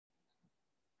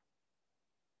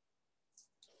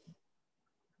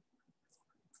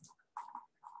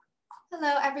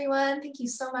Hello, everyone. Thank you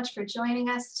so much for joining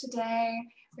us today.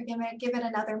 We're going to give it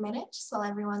another minute just while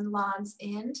everyone logs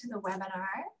into the webinar.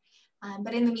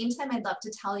 But in the meantime, I'd love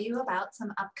to tell you about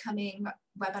some upcoming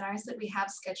webinars that we have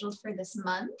scheduled for this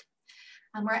month.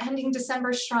 We're ending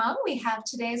December strong. We have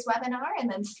today's webinar and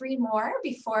then 3 more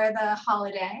before the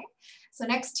holiday. So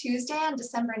next Tuesday on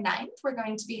December 9th, we're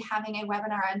going to be having a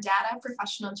webinar on data,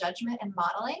 professional judgment, and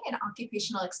modeling and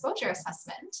occupational exposure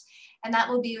assessment. And that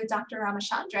will be with Dr.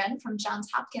 Ramachandran from Johns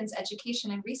Hopkins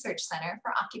Education and Research Center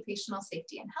for Occupational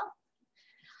Safety and Health.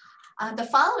 The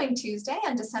following Tuesday,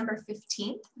 on December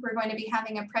 15th, we're going to be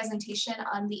having a presentation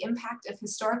on the impact of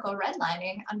historical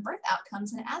redlining on birth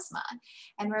outcomes in asthma.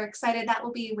 And we're excited that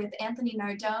will be with Anthony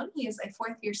Nardone. He is a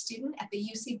 4th-year student at the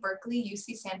UC Berkeley,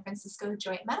 UC San Francisco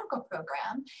Joint Medical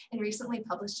Program and recently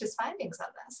published his findings on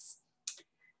this.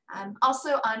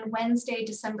 Also on Wednesday,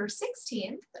 December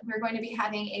 16th, we're going to be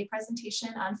having a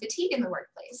presentation on fatigue in the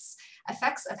workplace,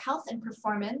 effects of health and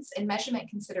performance and measurement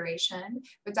consideration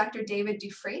with Dr. David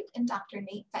Dufresne and Dr.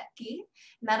 Nate Fettke.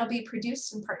 And that'll be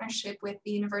produced in partnership with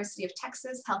the University of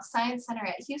Texas Health Science Center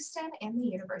at Houston and the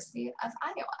University of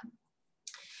Iowa.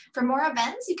 For more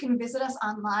events, you can visit us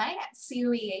online at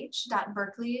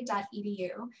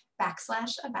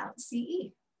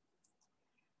coeh.berkeley.edu/about-CE.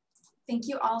 Thank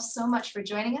you all so much for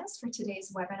joining us for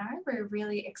today's webinar. We're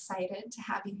really excited to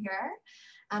have you here.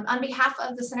 On behalf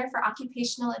of the Center for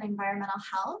Occupational and Environmental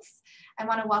Health, I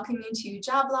want to welcome you to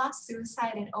Job Loss,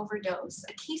 Suicide, and Overdose,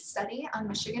 a case study on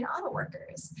Michigan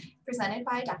Autoworkers, presented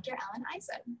by Dr. Alan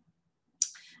Eisen.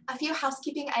 A few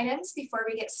housekeeping items before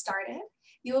we get started.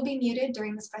 You will be muted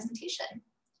during this presentation.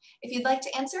 If you'd like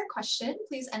to answer a question,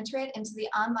 please enter it into the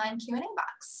online Q&A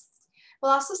box.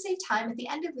 We'll also save time at the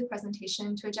end of the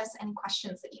presentation to address any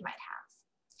questions that you might have.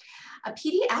 A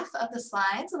PDF of the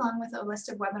slides, along with a list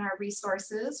of webinar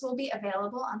resources, will be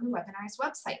available on the webinar's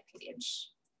website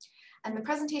page. And the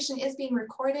presentation is being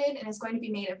recorded and is going to be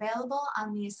made available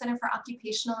on the Center for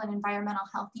Occupational and Environmental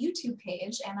Health YouTube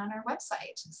page and on our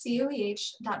website,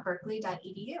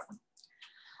 coeh.berkeley.edu.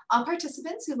 All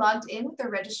participants who logged in with their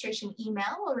registration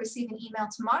email will receive an email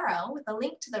tomorrow with a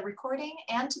link to the recording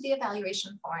and to the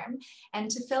evaluation form,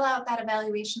 and to fill out that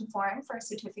evaluation form for a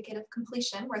certificate of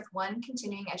completion worth 1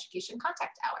 continuing education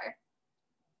contact hour.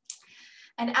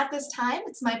 And at this time,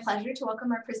 it's my pleasure to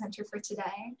welcome our presenter for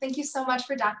today. Thank you so much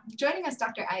for joining us,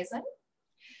 Dr. Eisen.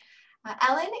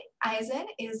 Alan Eisen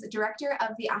is the director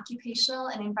of the Occupational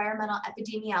and Environmental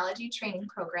Epidemiology Training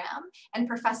Program and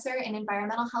professor in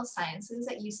Environmental Health Sciences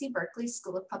at UC Berkeley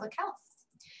School of Public Health.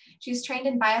 She's trained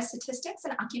in biostatistics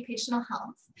and occupational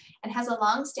health and has a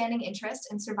long-standing interest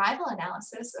in survival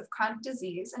analysis of chronic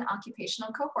disease and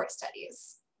occupational cohort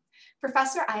studies.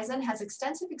 Professor Eisen has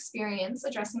extensive experience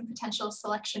addressing potential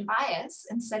selection bias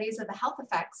in studies of the health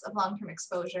effects of long-term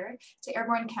exposure to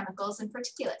airborne chemicals and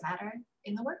particulate matter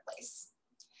in the workplace.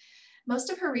 Most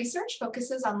of her research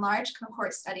focuses on large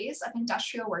cohort studies of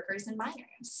industrial workers and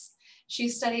miners.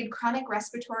 She's studied chronic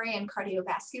respiratory and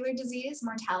cardiovascular disease,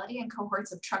 mortality in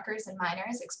cohorts of truckers and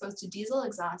miners exposed to diesel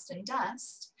exhaust and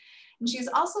dust. And she's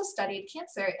also studied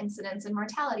cancer incidence and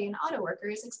mortality in auto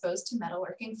workers exposed to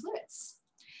metalworking fluids.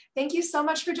 Thank you so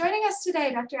much for joining us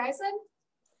today, Dr. Eisen.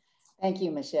 Thank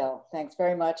you, Michelle. Thanks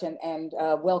very much, and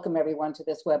welcome everyone to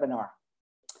this webinar.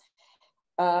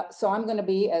 So I'm going to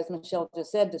be, as Michelle just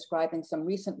said, describing some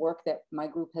recent work that my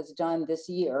group has done this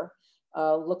year,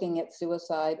 looking at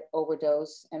suicide,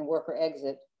 overdose, and worker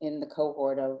exit in the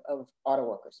cohort of auto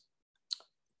workers.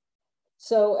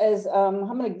 So I'm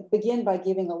going to begin by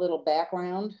giving a little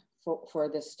background for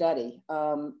this study.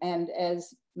 And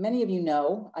as many of you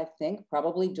know, I think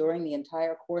probably during the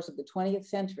entire course of the 20th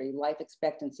century, life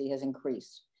expectancy has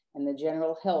increased and the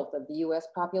general health of the US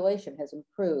population has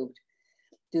improved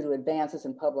due to advances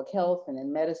in public health and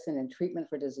in medicine and treatment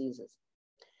for diseases.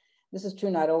 This is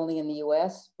true not only in the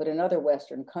US, but in other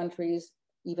Western countries,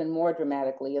 even more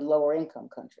dramatically in lower income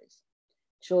countries.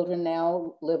 Children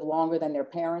now live longer than their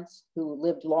parents, who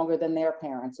lived longer than their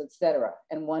parents, etc.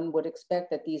 And one would expect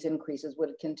that these increases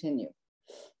would continue.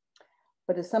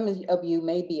 But as some of you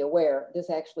may be aware, this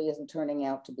actually isn't turning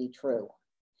out to be true.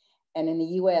 And in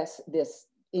the US, there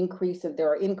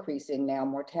are increasing now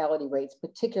mortality rates,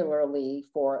 particularly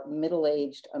for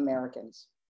middle-aged Americans,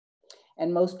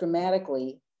 and most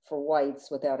dramatically for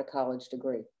whites without a college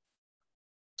degree.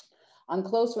 On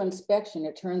closer inspection,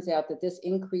 it turns out that this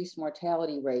increased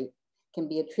mortality rate can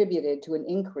be attributed to an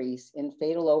increase in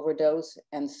fatal overdose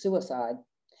and suicide,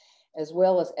 as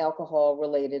well as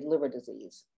alcohol-related liver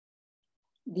disease.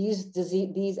 These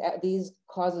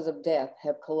causes of death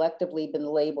have collectively been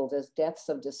labeled as deaths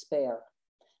of despair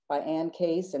by Ann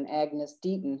Case and Agnes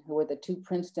Deaton, who were the two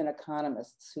Princeton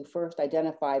economists who first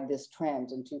identified this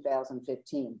trend in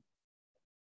 2015.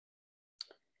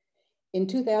 In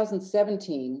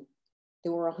 2017,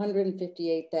 there were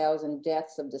 158,000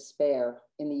 deaths of despair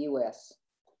in the US.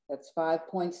 That's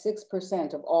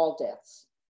 5.6% of all deaths.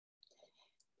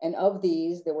 And of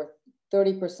these, there were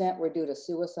 30% were due to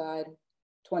suicide,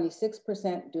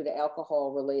 26% due to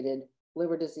alcohol-related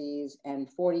liver disease, and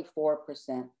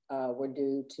 44% were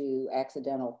due to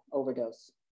accidental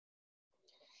overdose.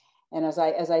 And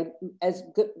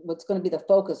what's going to be the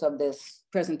focus of this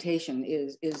presentation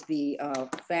is the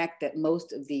fact that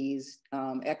most of these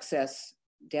excess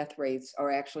death rates are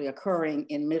actually occurring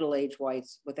in middle-aged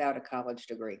whites without a college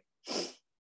degree.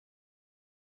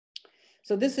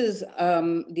 So this is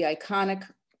the iconic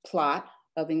plot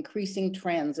of increasing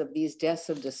trends of these deaths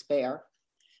of despair,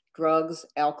 drugs,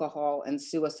 alcohol, and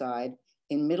suicide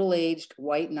in middle-aged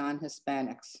white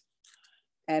non-Hispanics.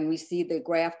 And we see the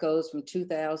graph goes from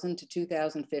 2000 to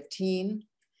 2015.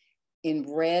 In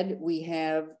red, we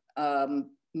have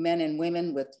men and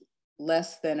women with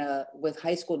with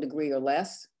high school degree or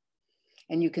less.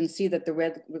 And you can see that the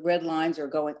red lines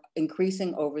are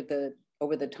increasing over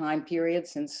the time period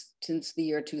since the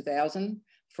year 2000.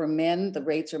 For men, the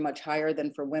rates are much higher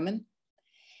than for women.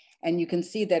 And you can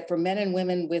see that for men and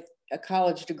women with a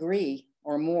college degree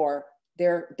or more,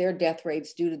 their death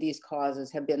rates due to these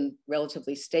causes have been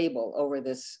relatively stable over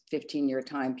this 15-year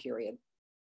time period.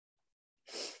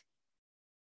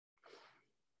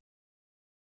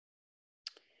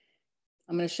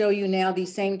 I'm going to show you now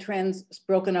these same trends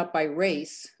broken up by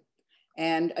race.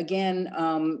 And again,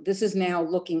 this is now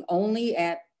looking only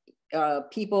at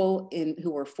people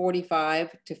who are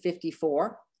 45 to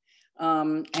 54.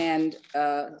 Let's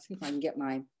see if I can get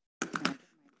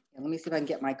let me see if I can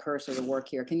get my cursor to work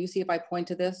here. Can you see if I point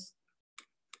to this? I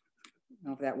don't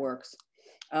know if that works.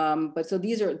 But so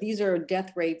these are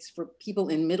death rates for people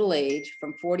in middle age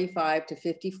from 45 to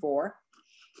 54.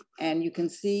 And you can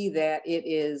see that it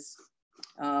is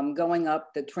going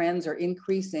up. The trends are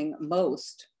increasing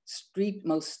most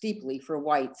steeply for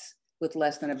whites with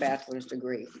less than a bachelor's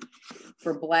degree.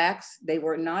 For Blacks, they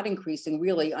were not increasing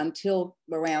really until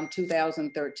around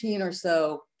 2013 or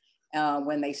so,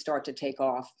 when they start to take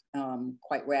off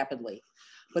quite rapidly.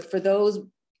 But for those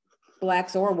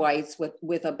Blacks or whites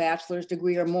with a bachelor's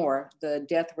degree or more, the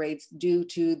death rates due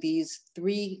to these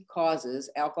three causes,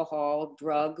 alcohol,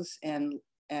 drugs, and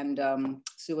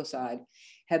suicide,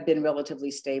 have been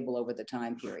relatively stable over the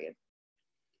time period.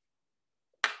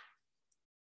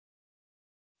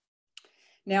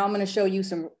 Now I'm going to show you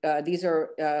some, these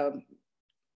are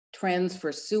trends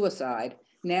for suicide.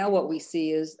 Now what we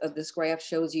see is this graph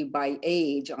shows you by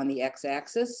age on the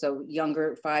x-axis. So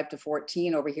younger, 5 to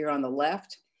 14 over here on the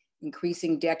left,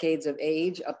 increasing decades of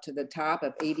age up to the top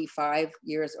of 85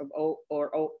 years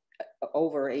or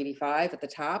over 85 at the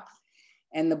top.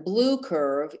 And the blue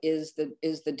curve is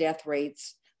the death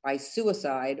rates by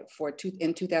suicide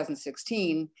in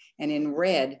 2016. And in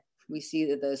red, we see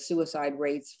that the suicide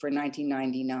rates for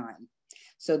 1999.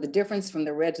 So the difference from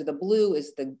the red to the blue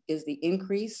is the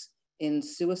increase in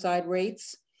suicide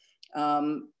rates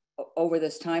over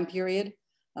this time period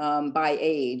by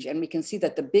age. And we can see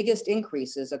that the biggest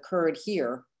increases occurred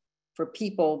here for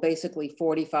people basically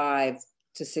 45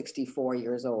 to 64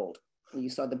 years old. You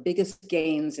saw the biggest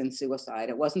gains in suicide.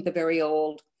 It wasn't the very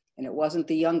old and it wasn't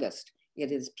the youngest.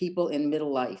 It is people in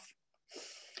middle life,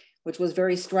 which was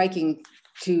very striking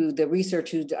to the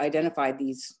researchers who identified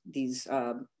these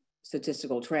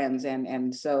statistical trends.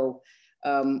 And so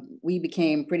we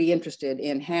became pretty interested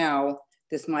in how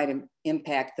this might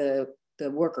impact the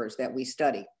workers that we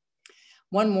study.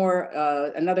 One more,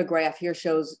 another graph here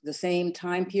shows the same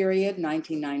time period,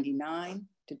 1999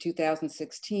 to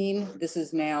 2016. This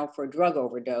is now for drug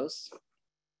overdose.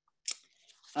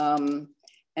 And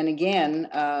again,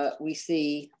 we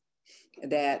see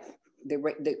that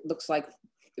looks like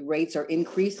the rates are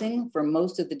increasing for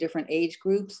most of the different age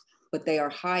groups, but they are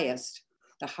highest.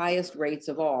 The highest rates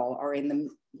of all are in the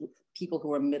people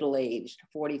who are middle-aged,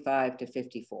 45 to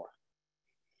 54.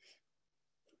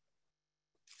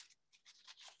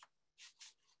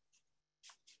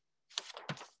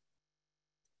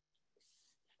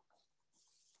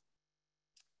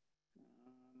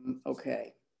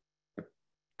 Okay.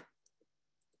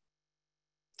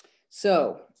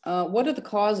 So what are the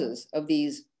causes of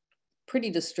these pretty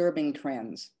disturbing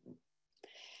trends?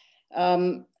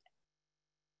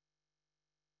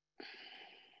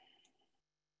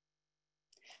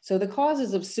 So the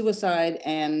causes of suicide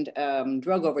and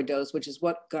drug overdose, which is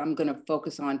what I'm going to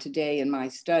focus on today in my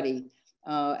study,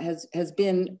 has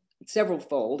been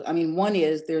several-fold. I mean, one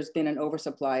is there's been an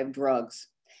oversupply of drugs,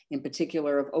 in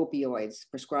particular of opioids,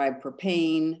 prescribed for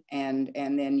pain and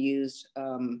then used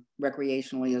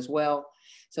recreationally as well.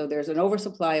 So there's an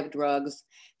oversupply of drugs.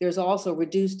 There's also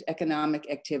reduced economic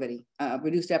activity,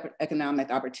 reduced economic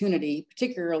opportunity,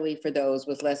 particularly for those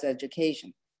with less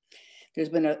education. There's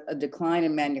been a decline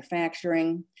in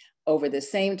manufacturing over the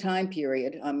same time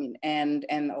period, and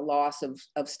a loss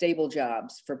of stable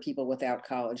jobs for people without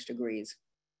college degrees.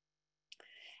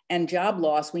 And job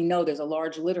loss, we know there's a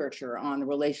large literature on the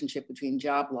relationship between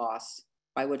job loss,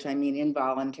 by which I mean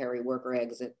involuntary worker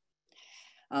exit,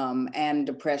 and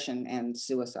depression and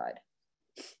suicide.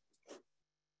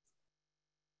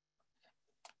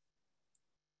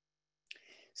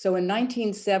 So in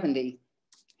 1970,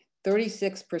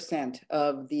 36%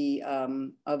 of the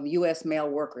of US male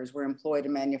workers were employed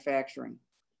in manufacturing.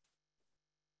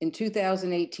 In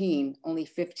 2018, only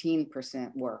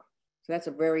 15% were. So that's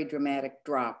a very dramatic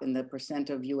drop in the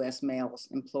percent of US males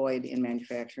employed in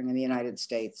manufacturing in the United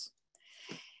States.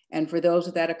 And for those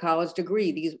without a college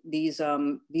degree, these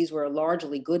were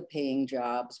largely good paying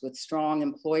jobs with strong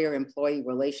employer-employee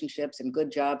relationships and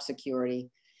good job security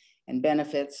and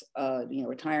benefits,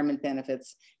 retirement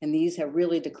benefits. And these have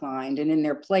really declined. And in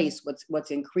their place,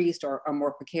 what's increased are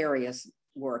more precarious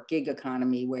work, gig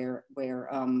economy, where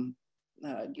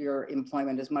your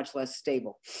employment is much less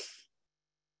stable.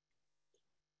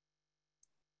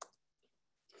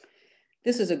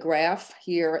 This is a graph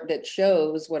here that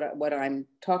shows what I'm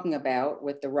talking about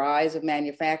with the rise of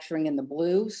manufacturing in the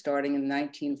blue, starting in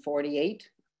 1948,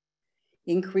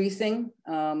 increasing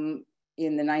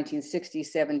in the 1960s,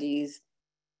 70s,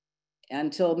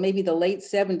 until maybe the late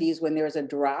 70s when there's a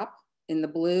drop in the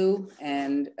blue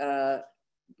and the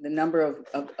number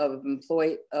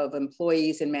of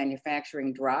employees in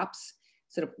manufacturing drops.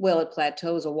 Sort of, well, it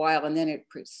plateaus a while and then it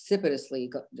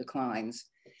precipitously declines.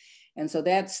 And so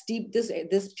that steep,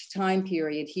 this time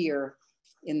period here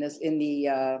in the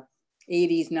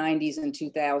 80s, 90s, and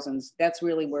 2000s, that's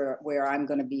really where I'm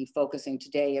going to be focusing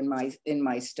today in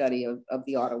my study of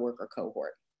the auto worker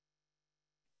cohort.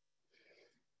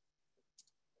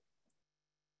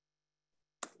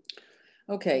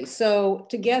 Okay, so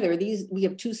together we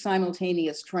have two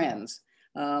simultaneous trends.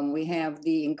 We have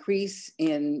the increase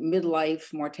in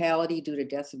midlife mortality due to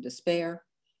deaths of despair,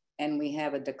 and we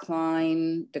have a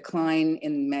decline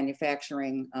in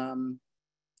manufacturing,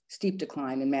 steep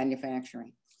decline in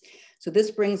manufacturing. So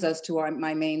this brings us to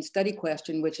my main study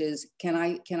question, which is, can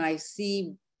I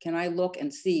look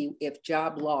and see if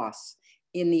job loss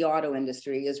in the auto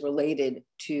industry is related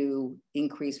to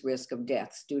increased risk of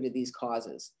deaths due to these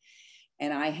causes?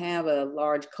 And I have a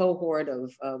large cohort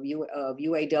of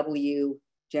UAW,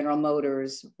 General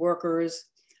Motors workers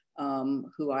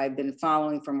who I've been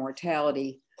following for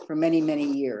mortality for many, many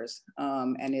years.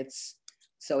 And it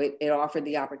offered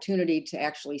the opportunity to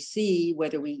actually see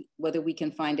whether we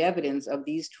can find evidence of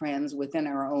these trends within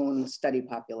our own study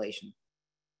population.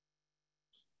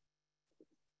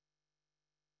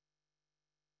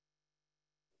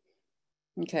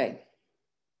 Okay.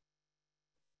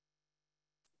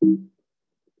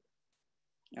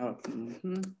 Oh,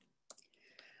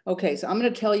 Okay, so I'm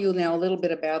going to tell you now a little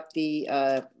bit about the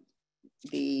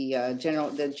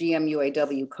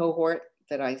GM-UAW cohort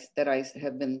that I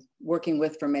have been working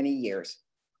with for many years.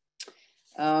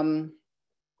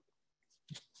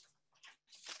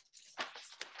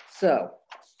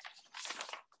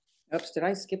 Oops, did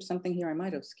I skip something here? I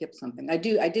might have skipped something. I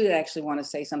do actually want to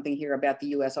say something here about the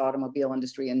U.S. automobile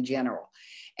industry in general,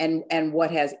 and what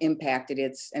has impacted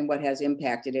it and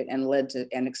led to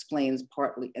and explains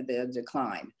partly the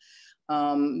decline.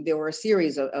 There were a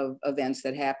series of events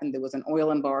that happened. There was an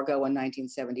oil embargo in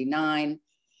 1979.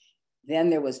 Then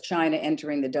there was China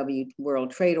entering the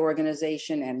World Trade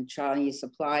Organization and Chinese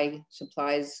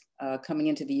supplies coming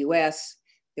into the US.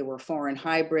 There were foreign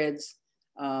hybrids.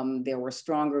 There were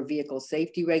stronger vehicle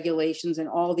safety regulations, and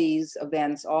all these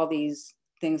events, all these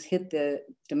things hit the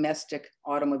domestic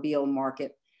automobile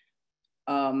market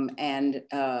and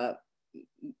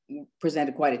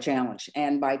presented quite a challenge.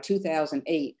 And by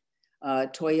 2008,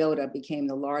 Toyota became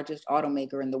the largest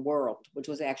automaker in the world, which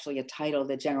was actually a title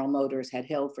that General Motors had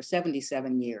held for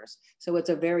 77 years. So it's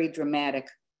a very dramatic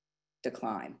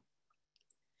decline.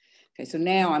 Okay, so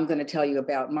now I'm going to tell you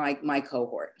about my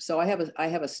cohort. So I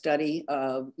have a study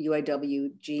of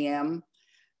UAW GM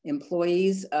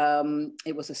employees.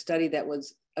 It was a study that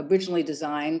was originally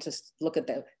designed to look at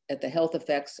the health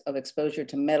effects of exposure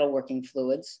to metalworking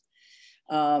fluids.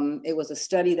 It was a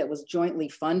study that was jointly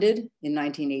funded in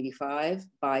 1985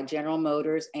 by General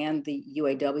Motors and the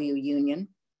UAW union.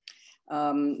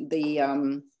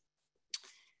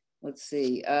 let's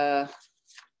see. Let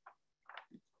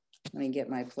me get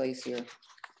my place here.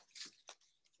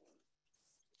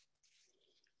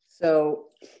 So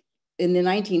in the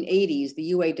 1980s,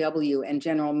 the UAW and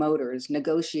General Motors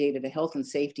negotiated a health and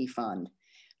safety fund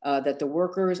that the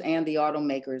workers and the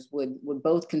automakers would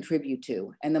both contribute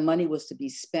to. And the money was to be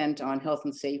spent on health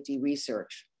and safety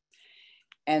research.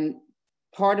 And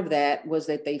part of that was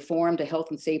that they formed a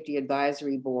health and safety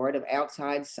advisory board of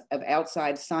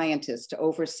outside scientists to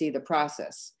oversee the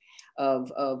process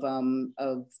of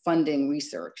funding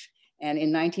research. And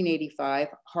in 1985,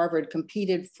 Harvard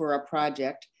competed for a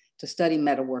project to study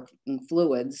metalworking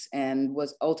fluids and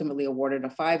was ultimately awarded a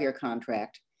 5-year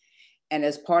contract. And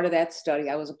as part of that study,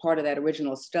 I was a part of that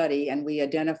original study, and we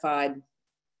identified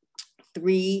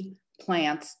 3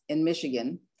 plants in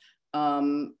Michigan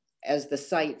as the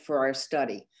site for our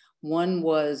study. One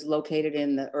was located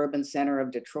in the urban center of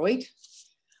Detroit.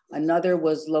 Another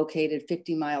was located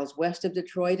 50 miles west of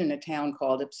Detroit in a town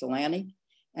called Ypsilanti.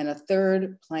 And a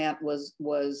third plant was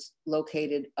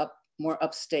located more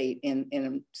upstate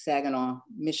in Saginaw,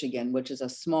 Michigan, which is a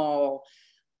small,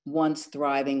 once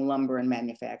thriving lumber and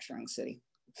manufacturing city.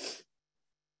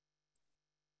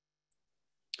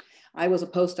 I was a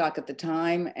postdoc at the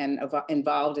time and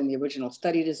involved in the original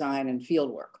study design and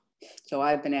field work. So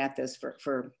I've been at this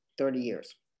for 30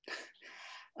 years.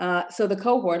 So the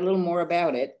cohort, a little more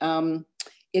about it.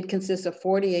 It consists of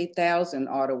 48,000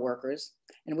 auto workers,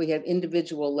 and we have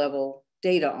individual level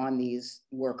data on these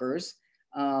workers.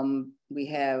 We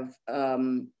have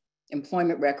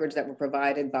employment records that were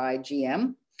provided by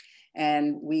GM,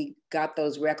 and we got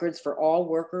those records for all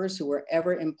workers who were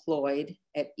ever employed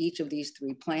at each of these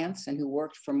 3 plants and who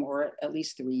worked for at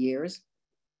least 3 years.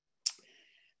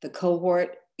 The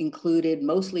cohort included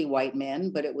mostly white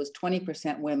men, but it was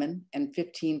 20% women and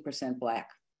 15% Black.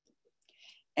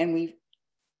 And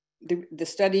the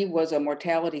study was a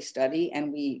mortality study,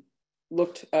 and we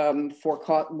looked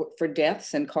for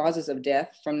deaths and causes of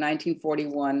death from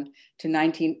 1941 to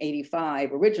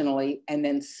 1985 originally, and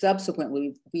then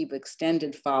subsequently we've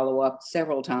extended follow-up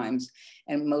several times,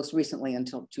 and most recently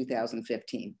until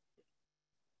 2015.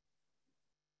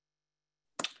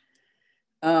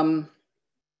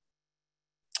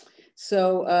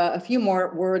 So a few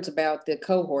more words about the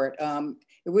cohort.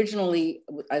 Originally,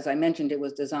 as I mentioned, it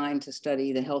was designed to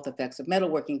study the health effects of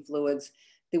metalworking fluids.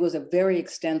 There was a very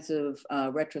extensive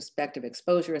retrospective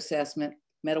exposure assessment.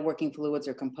 Metalworking fluids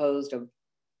are composed of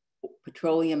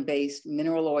petroleum-based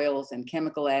mineral oils and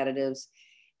chemical additives,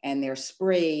 and they're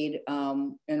sprayed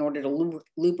in order to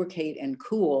lubricate and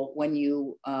cool when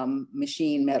you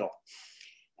machine metal.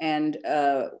 And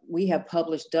we have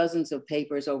published dozens of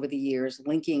papers over the years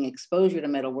linking exposure to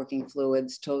metalworking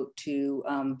fluids to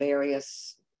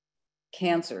various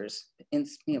cancers,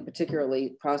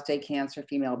 particularly prostate cancer,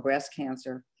 female breast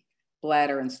cancer,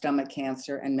 bladder and stomach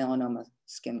cancer, and melanoma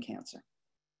skin cancer.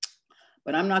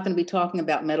 But I'm not going to be talking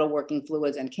about metalworking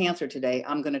fluids and cancer today.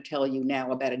 I'm going to tell you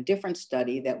now about a different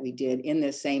study that we did in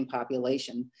this same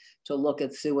population to look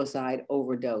at suicide,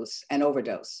 overdose.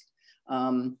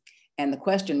 And the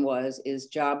question was, is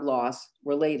job loss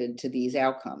related to these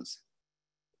outcomes?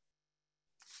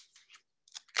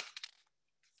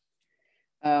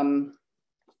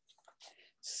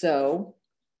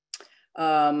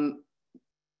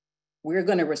 We're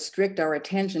going to restrict our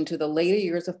attention to the later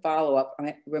years of follow-up.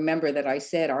 Remember that I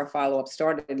said our follow-up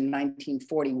started in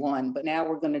 1941, but now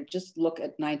we're going to just look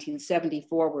at 1970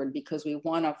 forward because we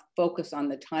want to focus on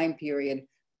the time period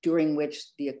during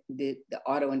which the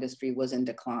auto industry was in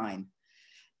decline.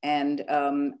 And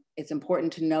it's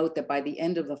important to note that by the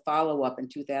end of the follow-up in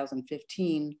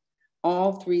 2015,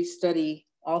 all three study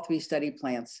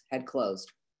plants had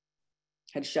closed,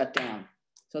 had shut down.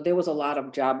 So there was a lot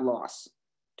of job loss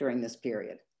during this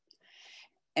period.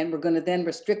 And we're going to then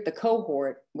restrict the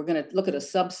cohort. We're going to look at a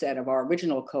subset of our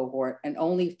original cohort and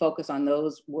only focus on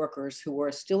those workers who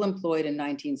were still employed in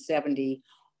 1970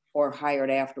 or hired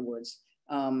afterwards.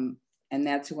 And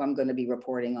that's who I'm going to be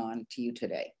reporting on to you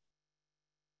today.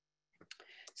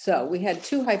 So we had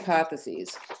 2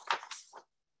 hypotheses.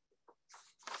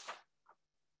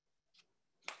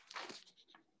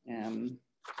 The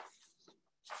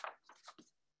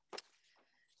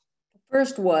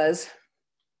first was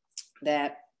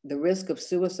that the risk of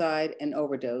suicide and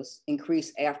overdose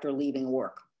increased after leaving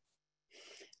work.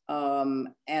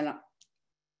 And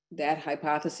that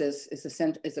hypothesis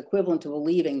is equivalent to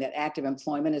believing that active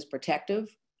employment is protective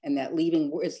and that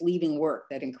it's leaving work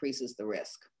that increases the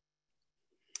risk.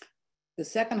 The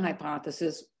second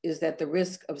hypothesis is that the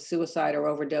risk of suicide or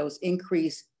overdose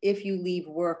increase if you leave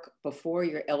work before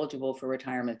you're eligible for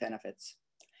retirement benefits.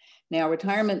 Now,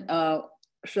 retirement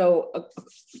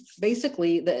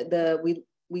basically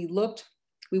we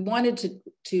wanted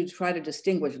to try to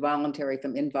distinguish voluntary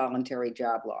from involuntary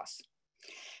job loss.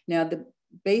 Now,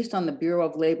 based on the Bureau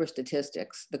of Labor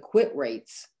Statistics, the quit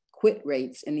rates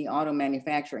in the auto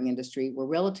manufacturing industry were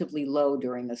relatively low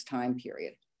during this time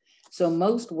period. So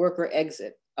most worker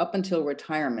exit up until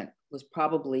retirement was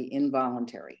probably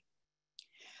involuntary.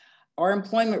 Our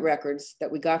employment records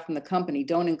that we got from the company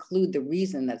don't include the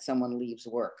reason that someone leaves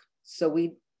work. So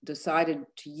we decided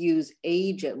to use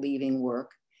age at leaving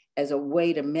work as a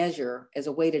way to measure, as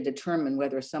a way to determine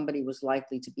whether somebody was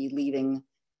likely to be leaving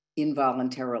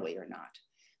involuntarily or not.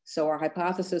 So our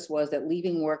hypothesis was that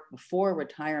leaving work before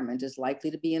retirement is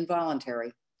likely to be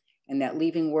involuntary, and that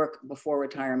leaving work before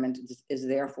retirement is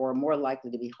therefore more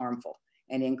likely to be harmful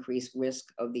and increase risk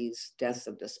of these deaths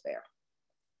of despair.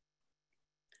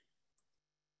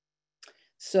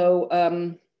 So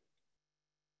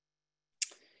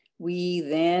we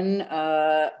then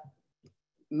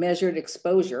measured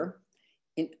exposure.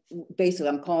 Basically,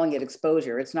 I'm calling it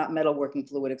exposure. It's not metalworking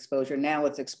fluid exposure. Now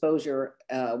it's exposure,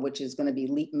 which is going to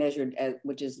be measured as,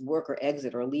 which is worker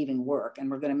exit or leaving work. And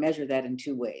we're going to measure that in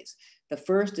two ways. The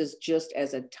first is just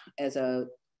as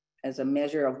a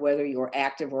measure of whether you're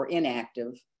active or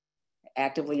inactive,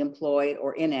 actively employed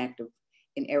or inactive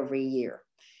in every year.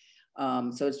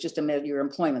 So it's just a measure of your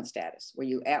employment status. Were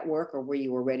you at work or had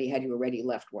you already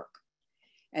left work?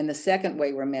 And the second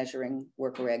way we're measuring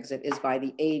worker exit is by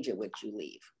the age at which you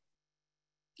leave.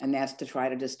 And that's to try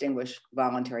to distinguish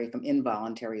voluntary from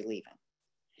involuntary leaving.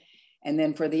 And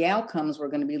then for the outcomes, we're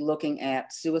going to be looking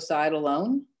at suicide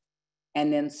alone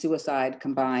and then suicide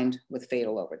combined with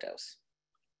fatal overdose.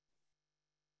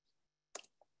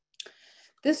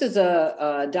 This is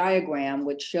a diagram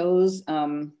which shows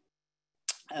our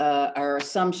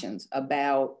assumptions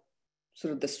about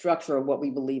sort of the structure of what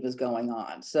we believe is going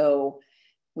on. So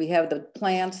we have the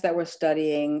plants that we're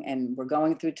studying and we're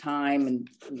going through time, and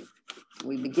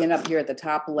we begin up here at the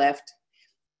top left.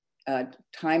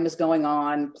 Time is going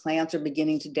on, plants are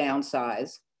beginning to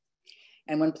downsize.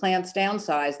 And when plants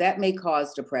downsize, that may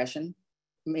cause depression,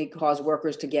 may cause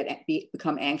workers to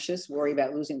become anxious, worry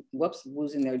about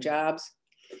losing their jobs.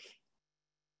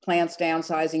 Plants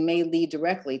downsizing may lead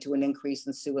directly to an increase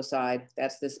in suicide.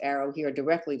 That's this arrow here,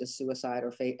 directly to suicide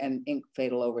or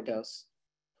fatal overdose.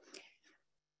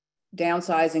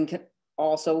 Downsizing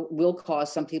also will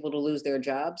cause some people to lose their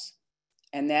jobs,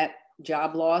 and that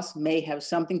job loss may have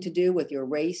something to do with your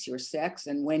race, your sex,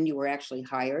 and when you were actually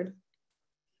hired.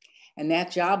 And that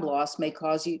job loss may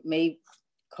cause you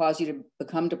to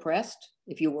become depressed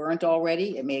if you weren't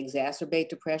already. It may exacerbate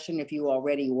depression if you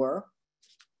already were.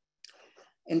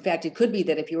 In fact, it could be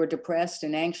that if you were depressed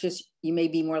and anxious, you may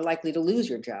be more likely to lose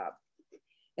your job.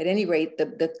 At any rate,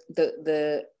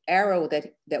 the arrow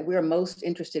that we're most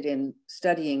interested in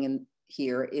studying in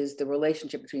here is the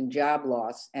relationship between job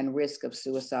loss and risk of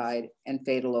suicide and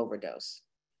fatal overdose.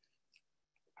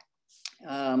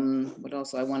 What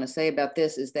else I want to say about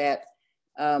this is that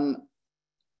so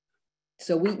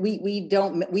we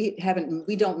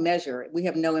don't measure. We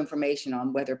have no information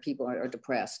on whether people are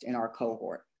depressed in our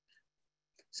cohort.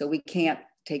 So we can't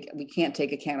take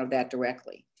account of that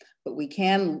directly. But we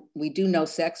do know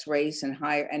sex, race,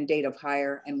 and date of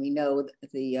hire, and we know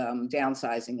the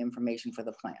downsizing information for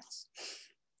the plants.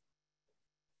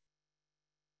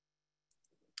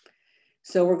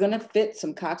 So we're going to fit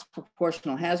some Cox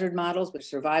proportional hazard models with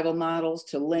survival models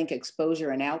to link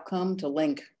exposure and outcome, to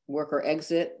link worker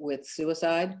exit with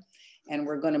suicide. And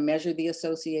we're going to measure the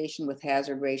association with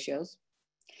hazard ratios.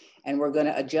 And we're going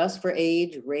to adjust for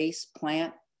age, race,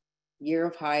 plant, year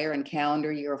of hire, and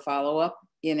calendar year of follow-up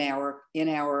in our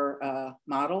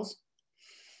models.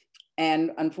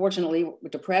 And unfortunately,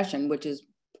 depression, which is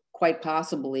quite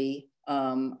possibly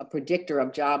a predictor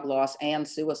of job loss and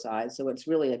suicide, so it's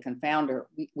really a confounder,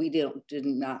 we did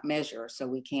not measure, so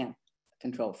we can't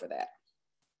control for that.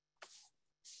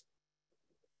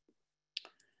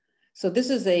 So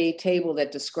this is a table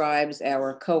that describes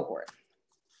our cohort.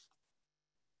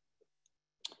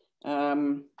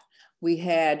 We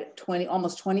had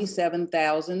almost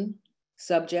 27,000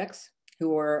 subjects who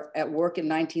were at work in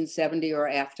 1970 or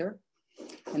after.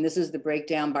 And this is the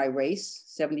breakdown by race: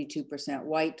 72%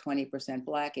 white, 20%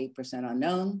 black, 8%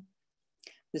 unknown.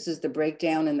 This is the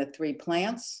breakdown in the 3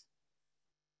 plants.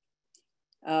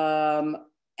 I'm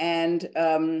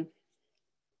going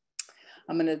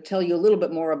to tell you a little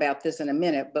bit more about this in a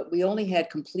minute, but we only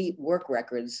had complete work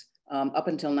records up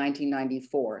until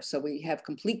 1994. So we have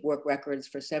complete work records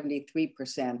for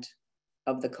 73%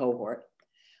 of the cohort.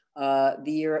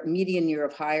 The median year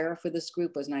of hire for this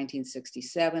group was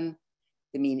 1967,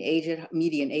 The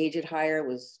median age at hire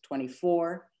was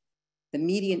 24. The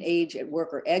median age at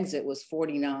worker exit was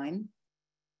 49.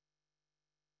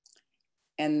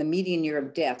 And the median year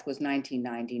of death was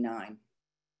 1999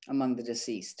 among the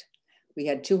deceased. We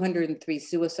had 203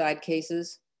 suicide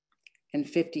cases and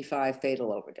 55 fatal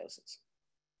overdoses.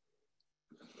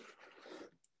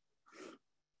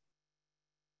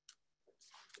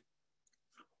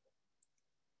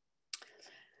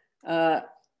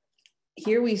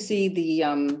 Here we see the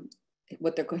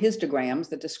what they're histograms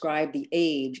that describe the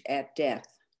age at death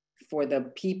for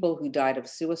the people who died of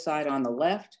suicide on the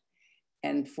left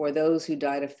and for those who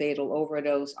died of fatal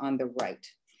overdose on the right.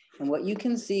 And what you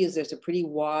can see is there's a pretty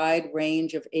wide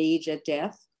range of age at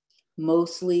death,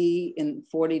 mostly in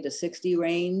 40 to 60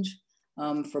 range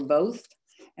for both,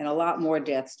 and a lot more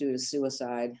deaths due to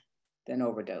suicide than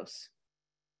overdose.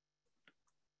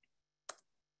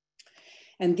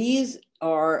 And these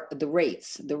are the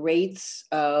rates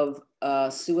of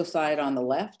suicide on the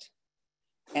left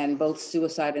and both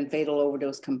suicide and fatal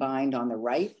overdose combined on the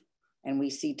right. And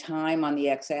we see time on the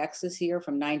x-axis here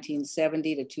from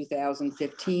 1970 to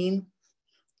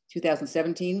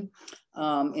 2017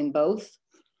 in both.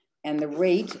 And the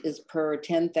rate is per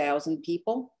 10,000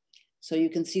 people. So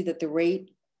you can see that the rate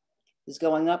is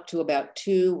going up to about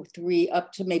 2, 3,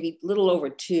 up to maybe a little over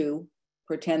 2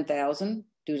 per 10,000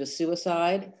 due to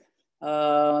suicide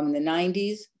in the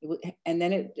 90s. And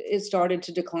then it started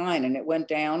to decline, and it went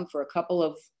down for a couple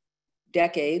of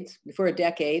decades, for a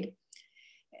decade.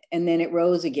 And then it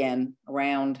rose again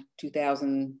around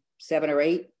 2007 or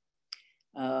 8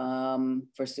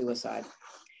 for suicide.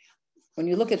 When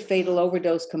you look at fatal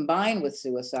overdose combined with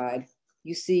suicide,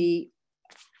 you see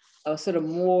a sort of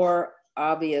more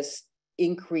obvious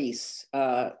increase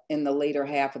in the later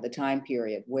half of the time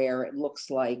period, where it looks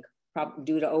like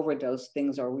due to overdose,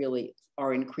 things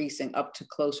are increasing up to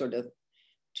closer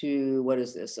to what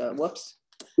is this? Whoops.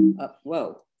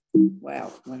 Whoa.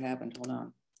 Wow. What happened? Hold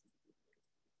on.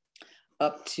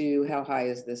 Up to, how high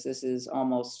is this? This is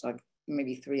almost like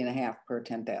maybe 3.5 per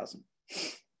 10,000.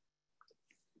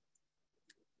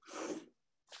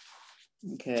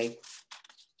 Okay.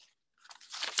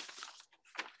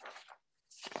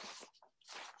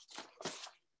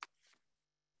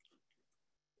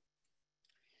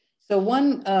 So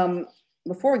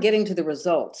before getting to the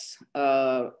results,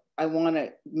 I want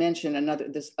to mention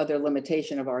this other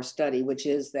limitation of our study, which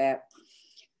is that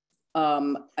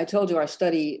I told you our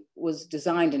study was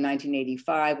designed in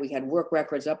 1985. We had work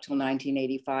records up till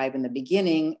 1985 in the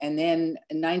beginning. And then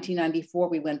in 1994,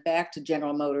 we went back to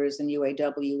General Motors and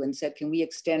UAW and said, can we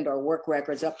extend our work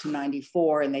records up to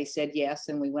 94? And they said yes.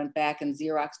 And we went back and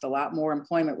Xeroxed a lot more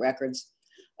employment records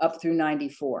up through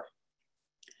 94.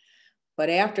 But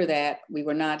after that, we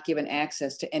were not given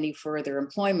access to any further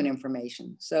employment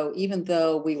information. So even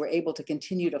though we were able to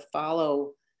continue to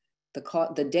follow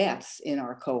the deaths in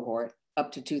our cohort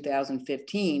up to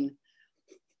 2015,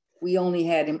 we only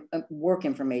had work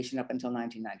information up until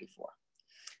 1994.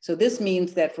 So this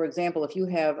means that, for example, if you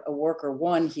have a worker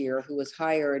 1 here who was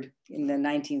hired in the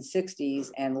 1960s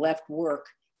and left work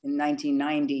in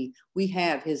 1990, we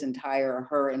have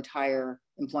her entire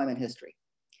employment history.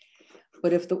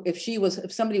 But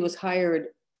if somebody was hired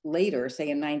later, say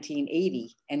in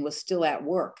 1980, and was still at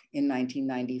work in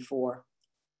 1994,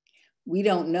 we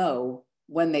don't know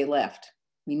when they left.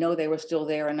 We know they were still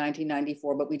there in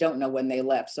 1994, but we don't know when they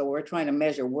left. So we're trying to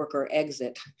measure worker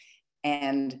exit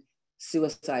and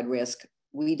suicide risk.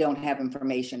 We don't have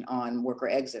information on worker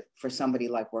exit for somebody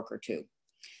like worker 2.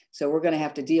 So we're going to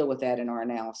have to deal with that in our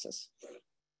analysis,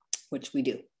 which we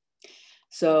do.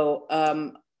 So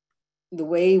the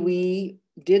way we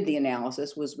did the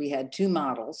analysis was we had 2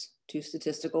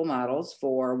 statistical models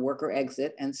for worker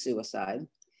exit and suicide.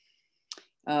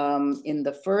 In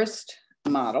the first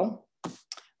model,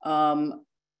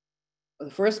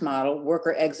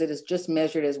 worker exit is just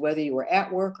measured as whether you were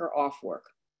at work or off work.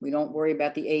 We don't worry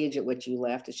about the age at which you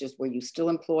left. It's just were you still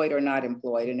employed or not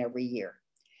employed in every year.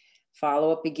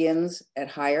 Follow-up begins at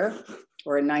hire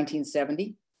or in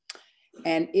 1970.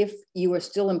 And if you were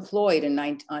still employed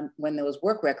when those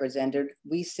work records ended,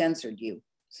 we censored you.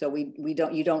 So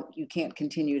you can't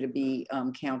continue to be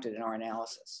counted in our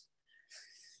analysis.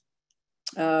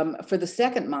 For the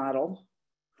second model,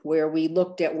 where we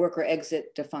looked at worker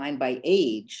exit defined by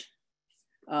age,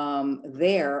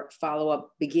 their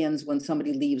follow-up begins when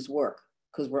somebody leaves work,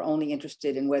 because we're only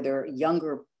interested in whether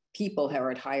younger people are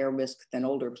at higher risk than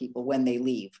older people when they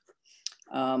leave.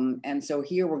 And so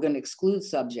here we're going to exclude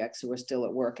subjects who are still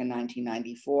at work in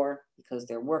 1994 because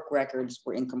their work records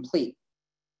were incomplete.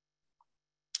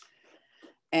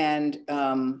 And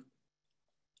so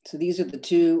these are the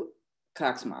 2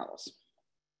 Cox models.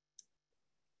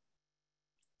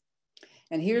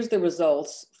 And here's the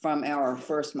results from our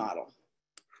first model.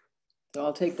 So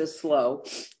I'll take this slow.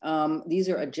 These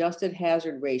are adjusted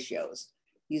hazard ratios.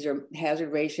 These are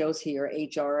hazard ratios here.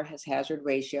 HR has hazard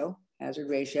ratio,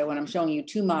 and I'm showing you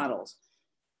two models.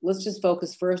 Let's just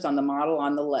focus first on the model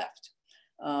on the left,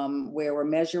 where we're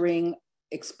measuring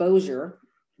exposure,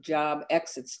 job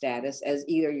exit status as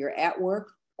either you're at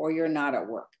work or you're not at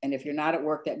work. And if you're not at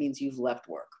work, that means you've left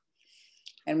work.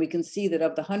 And we can see that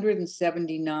of the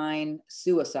 179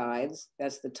 suicides,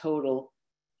 that's the total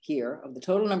here, of the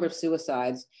total number of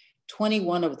suicides,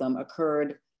 21 of them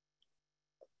occurred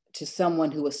to someone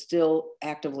who was still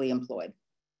actively employed.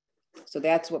 So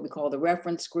that's what we call the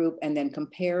reference group. And then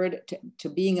compared to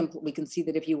being, we can see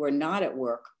that if you were not at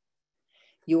work,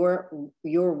 your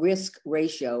risk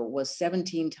ratio was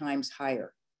 17 times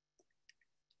higher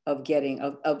of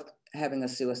having a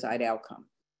suicide outcome.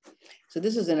 So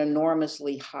this is an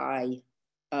enormously high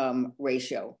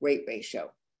rate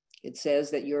ratio. It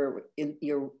says that your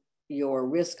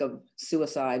risk of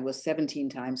suicide was 17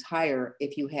 times higher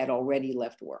if you had already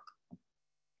left work.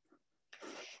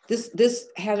 This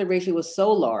hazard ratio was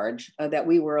so large that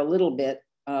we were a little bit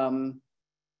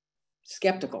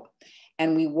skeptical.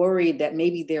 And we worried that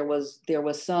maybe there was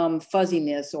some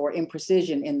fuzziness or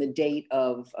imprecision in the date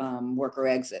of worker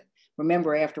exit.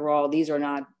 Remember, after all, these are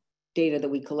not data that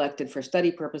we collected for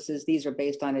study purposes. These are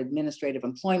based on administrative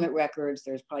employment records.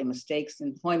 There's probably mistakes.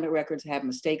 Employment records have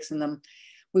mistakes in them.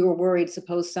 We were worried,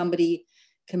 suppose somebody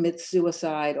commits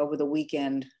suicide over the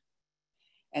weekend,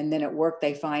 and then at work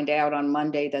they find out on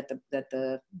Monday that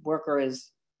the worker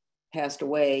has passed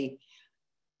away.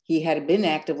 He had been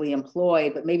actively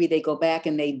employed, but maybe they go back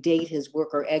and they date his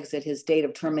worker exit, his date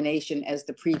of termination as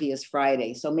the previous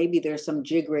Friday. So maybe there's some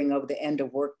jiggering of the end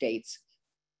of work dates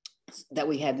that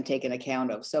we hadn't taken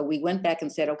account of. So we went back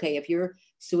and said, okay, if your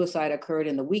suicide occurred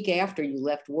in the week after you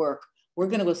left work, we're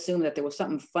going to assume that there was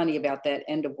something funny about that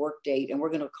end of work date, and we're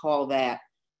going to call that,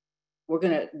 we're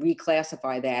going to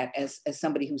reclassify that as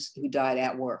somebody who died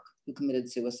at work, who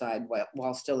committed suicide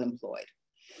while still employed.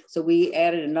 So we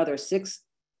added another 6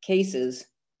 cases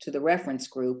to the reference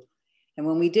group. And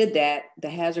when we did that, the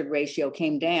hazard ratio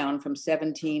came down from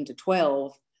 17 to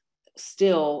 12.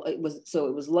 Still, it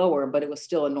was lower, but it was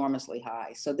still enormously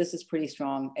high. So this is pretty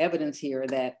strong evidence here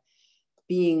that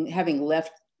having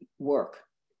left work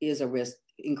is a risk,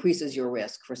 increases your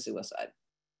risk for suicide.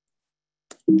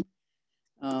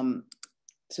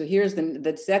 So here's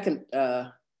the second,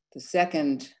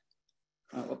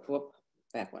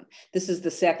 back one. This is the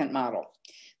second model.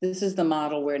 This is the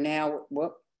model where now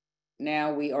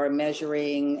we are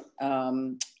measuring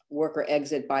worker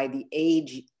exit by the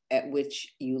age at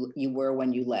which you were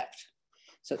when you left.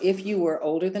 So if you were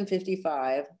older than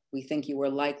 55, we think you were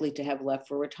likely to have left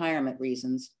for retirement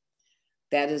reasons.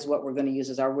 That is what we're going to use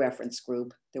as our reference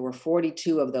group. There were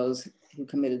 42 of those who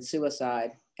committed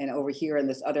suicide. And over here in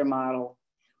this other model,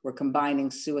 we're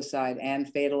combining suicide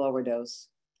and fatal overdose.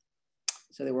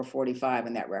 So there were 45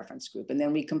 in that reference group. And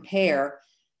then we compare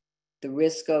the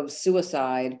risk of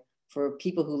suicide for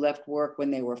people who left work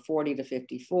when they were 40 to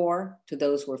 54 to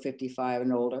those who are 55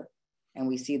 and older. And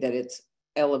we see that it's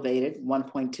elevated,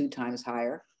 1.2 times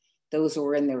higher. Those who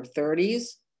were in their 30s,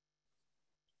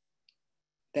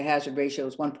 the hazard ratio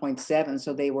is 1.7,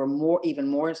 so they were even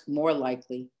more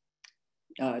likely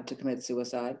to commit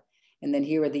suicide. And then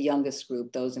here are the youngest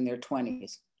group, those in their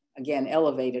 20s. Again,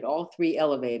 elevated, all 3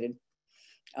 elevated.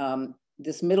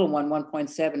 This middle one,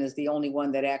 1.7, is the only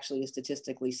one that actually is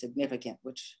statistically significant,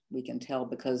 which we can tell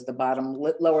because the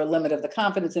lower limit of the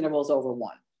confidence interval is over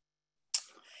 1.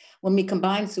 When we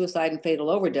combine suicide and fatal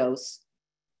overdose,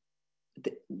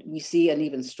 we see an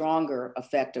even stronger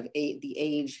effect of the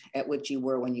age at which you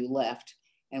were when you left.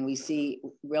 And we see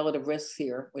relative risks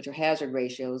here, which are hazard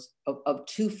ratios of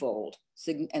 2-fold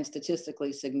and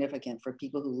statistically significant for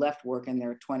people who left work in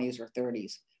their 20s or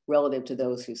 30s relative to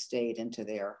those who stayed into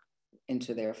their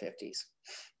 50s.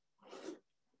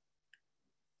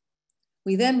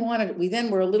 We then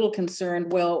were a little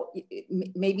concerned, well,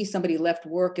 maybe somebody left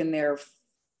work in their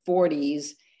 40s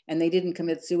and they didn't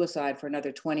commit suicide for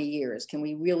another 20 years. Can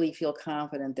we really feel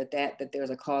confident that there's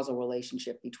a causal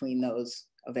relationship between those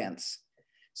events?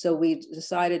 So we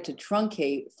decided to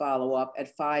truncate follow-up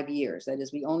at 5 years. That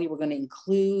is, we only were going to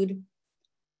include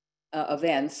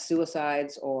events,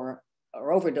 suicides or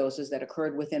overdoses that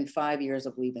occurred within 5 years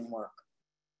of leaving work.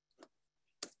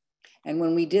 And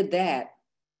when we did that,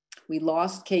 we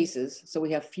lost cases. So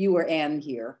we have fewer N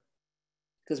here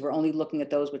because we're only looking at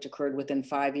those which occurred within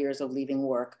 5 years of leaving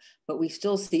work, but we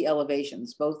still see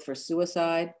elevations, both for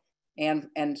suicide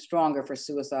and stronger for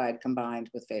suicide combined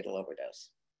with fatal overdose.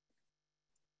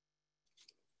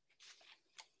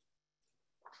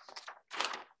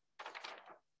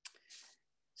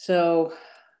 So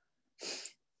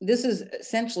this is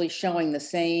essentially showing the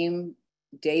same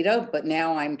data, but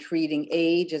now I'm treating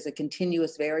age as a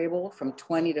continuous variable from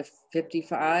 20 to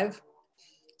 55.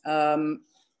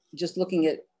 Just looking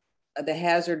at the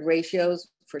hazard ratios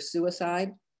for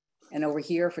suicide, and over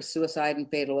here for suicide and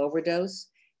fatal overdose.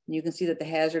 And you can see that the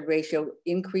hazard ratio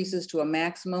increases to a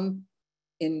maximum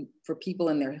for people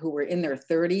who were in their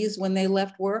 30s when they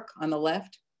left work on the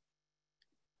left.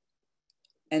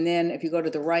 And then if you go to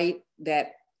the right,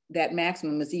 that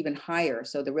maximum is even higher.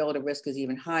 So the relative risk is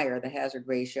even higher. The hazard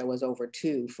ratio is over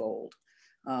 2-fold.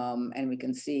 And we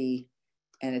can see,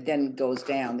 and it then goes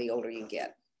down the older you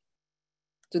get.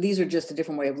 So these are just a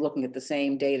different way of looking at the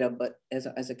same data, but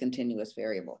as a continuous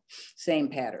variable, same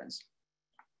patterns.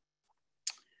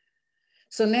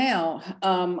 So now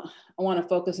I want to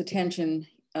focus attention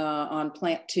on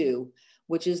plant 2,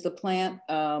 which is the plant,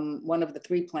 one of the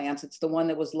 3 plants. It's the one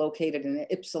that was located in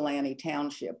Ypsilanti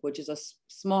Township, which is a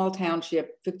small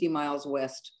township 50 miles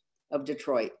west of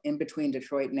Detroit, in between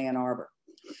Detroit and Ann Arbor.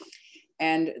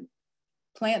 And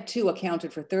plant 2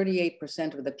 accounted for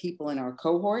 38% of the people in our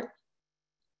cohort,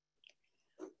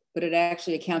 but it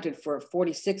actually accounted for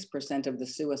 46% of the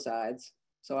suicides,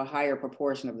 so a higher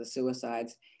proportion of the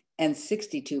suicides, and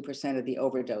 62% of the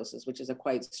overdoses, which is a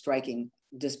quite striking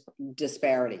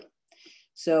disparity.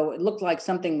 So it looked like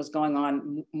something was going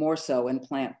on more so in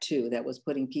plant 2 that was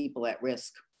putting people at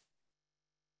risk.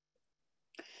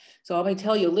 So let me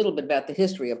tell you a little bit about the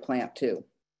history of plant 2.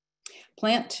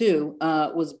 Plant 2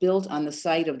 was built on the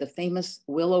site of the famous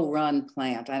Willow Run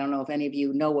plant. I don't know if any of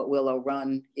you know what Willow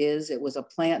Run is. It was a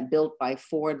plant built by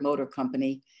Ford Motor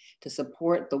Company to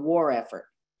support the war effort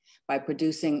by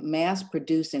mass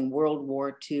producing World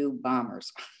War II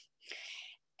bombers.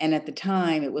 And at the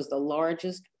time, it was the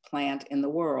largest plant in the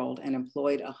world and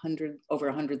employed over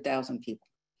 100,000 people.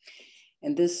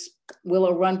 And this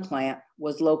Willow Run plant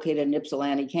was located in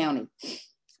Ypsilanti County.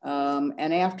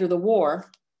 And after the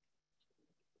war,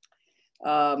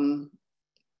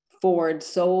 Ford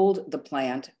sold the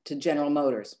plant to General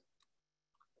Motors.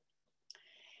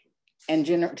 And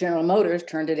General Motors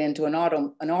turned it into an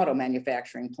auto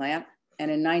manufacturing plant. And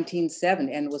in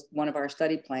 1970, and was one of our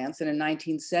study plants, and in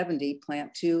 1970,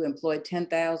 plant 2 employed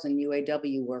 10,000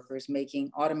 UAW workers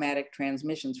making automatic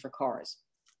transmissions for cars.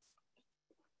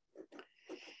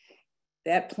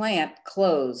 That plant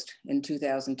closed in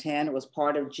 2010. It was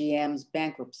part of GM's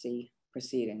bankruptcy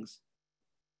proceedings.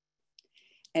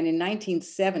 And in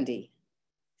 1970,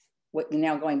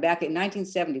 now going back, in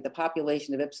 1970, the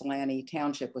population of Ypsilanti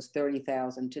Township was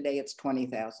 30,000. Today it's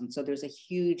 20,000. So there's a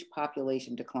huge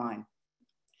population decline.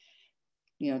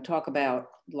 You know, talk about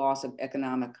loss of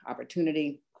economic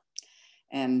opportunity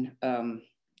and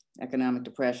economic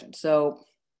depression. So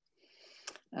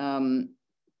in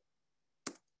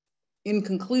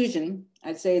conclusion,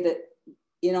 I'd say that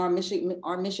in our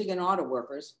Michigan auto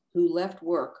workers who left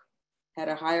work had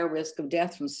a higher risk of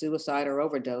death from suicide or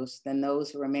overdose than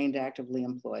those who remained actively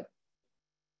employed.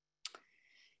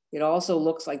 It also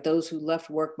looks like those who left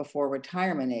work before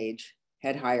retirement age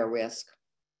had higher risk,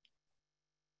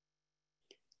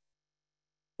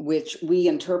 which we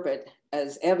interpret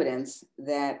as evidence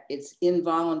that it's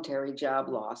involuntary job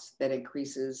loss that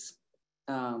increases,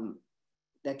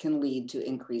 that can lead to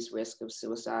increased risk of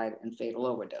suicide and fatal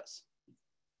overdose.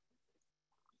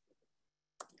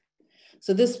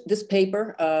 So this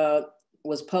paper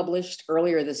was published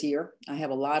earlier this year. I have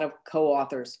a lot of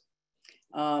co-authors.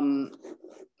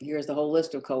 Here's the whole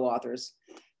list of co-authors.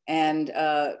 And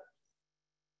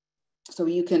so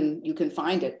you can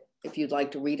find it if you'd like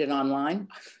to read it online.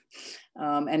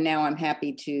 And now I'm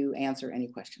happy to answer any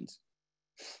questions.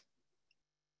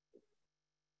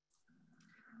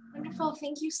 Wonderful.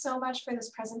 Thank you so much for this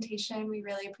presentation. We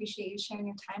really appreciate you sharing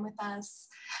your time with us.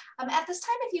 At this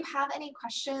time, if you have any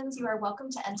questions, you are welcome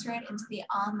to enter it into the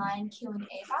online Q&A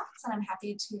box, and I'm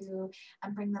happy to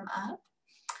bring them up.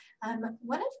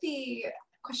 One of the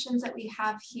questions that we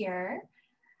have here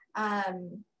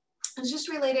is just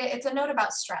related, it's a note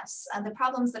about stress. The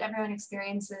problems that everyone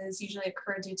experiences usually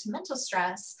occur due to mental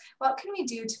stress. What can we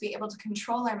do to be able to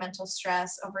control our mental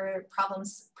stress over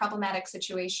problematic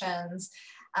situations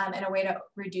in a way to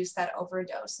reduce that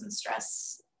overdose and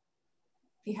stress?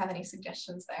 If you have any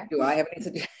suggestions there. Do I have any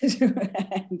suggestions?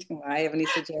 Do I have any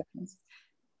suggestions?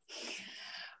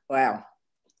 Wow.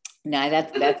 No,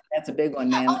 that's a big one,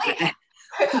 man. Well,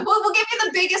 we'll give you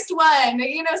the biggest one.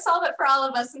 You know, solve it for all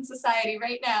of us in society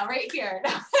right now, right here.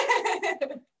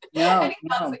 No, Any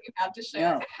thoughts no, that you have to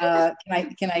share? no.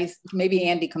 Maybe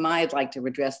Andy Kamai would like to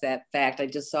address that fact. I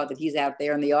just saw that he's out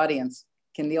there in the audience.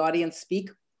 Can the audience speak?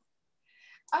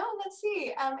 Oh, let's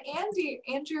see.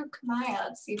 Andrew Kamaya.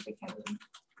 Let's see if we can.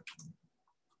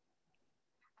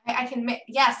 I can.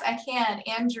 Yes, I can.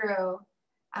 Andrew.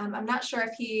 I'm not sure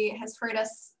if he has heard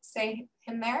us say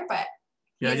him there, but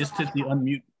yeah, I just hit the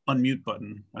unmute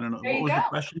button. I don't know. There what was the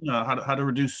question? How to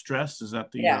reduce stress? Is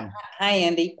that the? Yeah. Hi,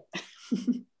 Andy.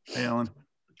 Hey, Ellen.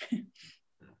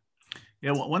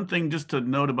 Yeah, well, one thing just to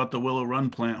note about the Willow Run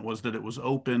plant was that it was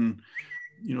open,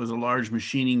 you know, as a large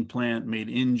machining plant, made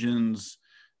engines,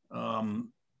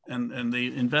 and they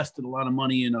invested a lot of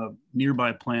money in a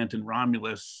nearby plant in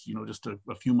Romulus, you know, just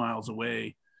a few miles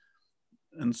away.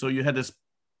 And so you had this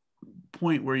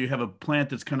point where you have a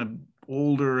plant that's kind of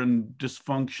older and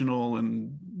dysfunctional,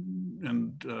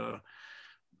 and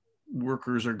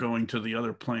workers are going to the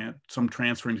other plant, some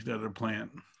transferring to the other plant,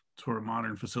 sort of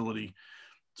modern facility.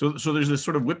 So there's this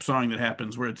sort of whipsawing that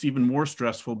happens where it's even more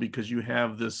stressful because you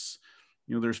have this,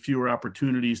 you know, there's fewer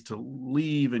opportunities to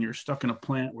leave and you're stuck in a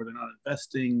plant where they're not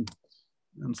investing.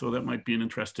 And so that might be an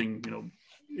interesting, you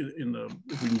know,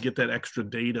 if we can get that extra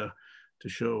data to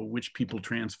show which people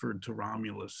transferred to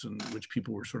Romulus and which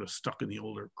people were sort of stuck in the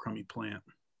older crummy plant.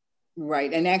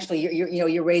 Right, and actually,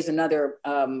 you raise another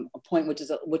point, which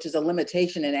is a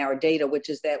limitation in our data, which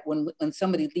is that when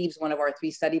somebody leaves one of our 3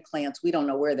 study plants, we don't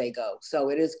know where they go. So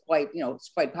it is quite, you know, it's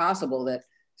quite possible that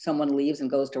someone leaves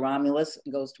and goes to Romulus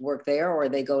and goes to work there, or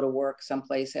they go to work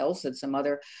someplace else at some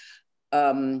other,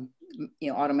 you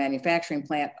know, auto manufacturing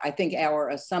plant. I think our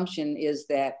assumption is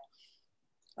that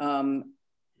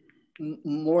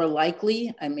more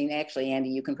likely, I mean, actually, Andy,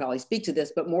 you can probably speak to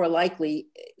this, but more likely,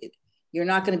 you're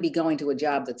not going to be going to a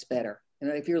job that's better. You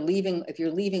know, if you're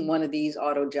leaving one of these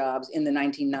auto jobs in the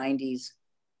 1990s,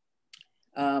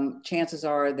 chances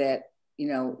are that, you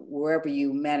know, wherever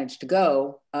you manage to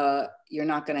go, you're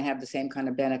not going to have the same kind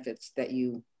of benefits that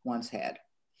you once had.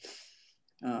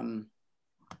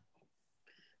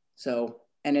 So,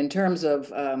 and in terms of,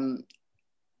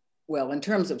 well, in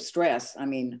terms of stress, I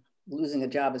mean, losing a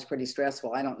job is pretty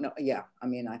stressful. I don't know. Yeah, I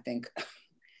mean, I think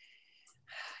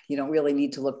you don't really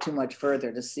need to look too much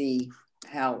further to see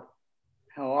how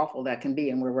awful that can be.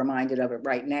 And we're reminded of it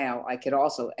right now. I could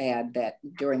also add that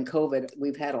during COVID,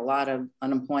 we've had a lot of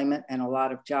unemployment and a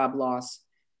lot of job loss.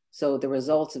 So the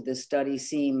results of this study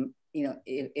seem, you know,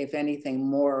 if anything,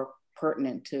 more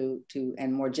pertinent to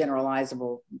and more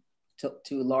generalizable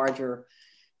to larger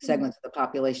segments of the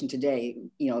population today,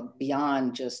 you know,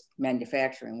 beyond just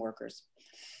manufacturing workers.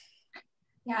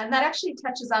 Yeah, and that actually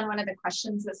touches on one of the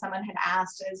questions that someone had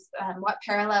asked is what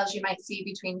parallels you might see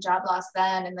between job loss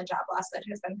then and the job loss that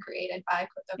has been created by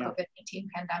the COVID-19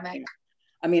 pandemic.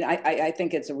 I mean, I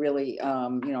think it's a really, you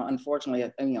know,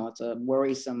 unfortunately, you know, it's a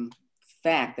worrisome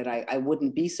fact that I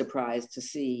wouldn't be surprised to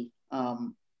see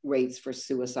rates for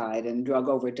suicide and drug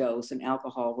overdose and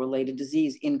alcohol-related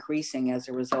disease increasing as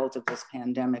a result of this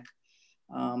pandemic.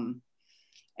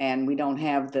 And we don't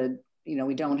have the, you know,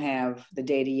 we don't have the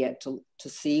data yet to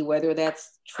see whether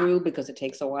that's true, because it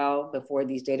takes a while before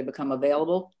these data become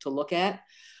available to look at.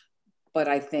 But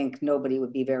I think nobody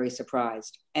would be very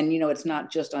surprised. And, you know, it's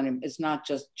not just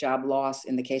job loss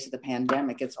in the case of the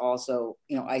pandemic. It's also,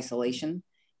 you know, isolation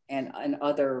and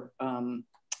other,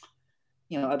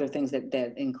 you know, other things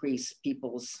that increase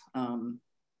people's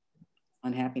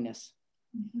unhappiness.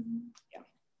 Mm-hmm. Yeah.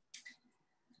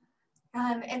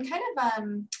 And kind of,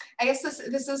 I guess this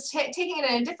is taking it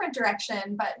in a different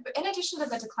direction, but in addition to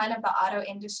the decline of the auto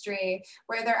industry,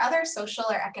 were there other social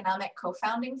or economic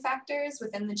co-founding factors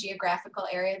within the geographical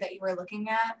area that you were looking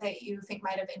at that you think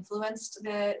might have influenced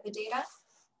the data?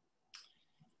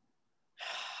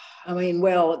 I mean,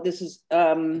 well, this is,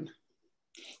 you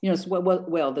know,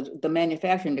 well, the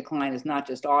manufacturing decline is not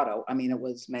just auto. I mean, it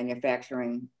was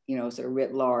manufacturing, you know, sort of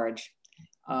writ large.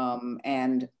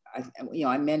 And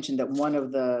I mentioned that one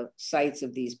of the sites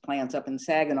of these plants up in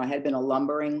Saginaw had been a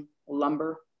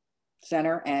lumber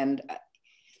center. And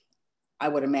I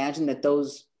would imagine that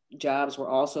those jobs were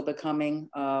also becoming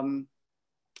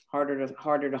harder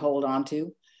to hold on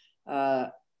to.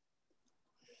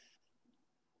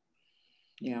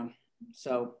 Yeah,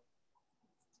 so.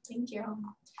 Thank you.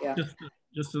 Yeah.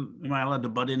 Just am I allowed to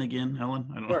butt in again, Helen?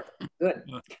 I don't know. Good.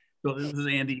 So this is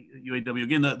Andy, UAW.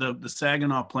 Again, the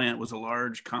Saginaw plant was a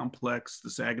large complex. The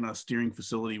Saginaw steering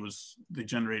facility they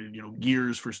generated, you know,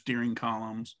 gears for steering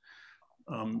columns.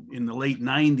 In the late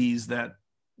 90s, the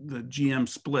GM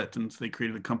split, and so they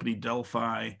created a company,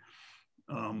 Delphi.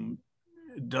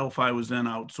 Delphi was then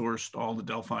outsourced. All the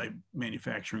Delphi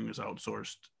manufacturing was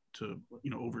outsourced to,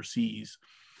 you know, overseas.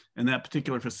 And that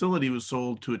particular facility was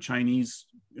sold to a Chinese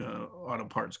auto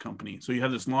parts company. So you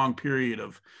have this long period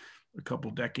of a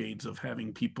couple decades of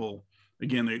having people,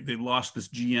 again, they lost this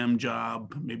GM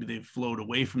job. Maybe they flowed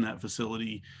away from that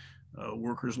facility.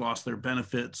 Workers lost their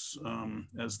benefits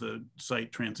as the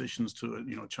site transitions to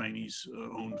a Chinese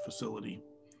owned facility.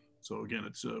 So again,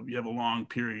 it's you have a long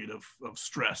period of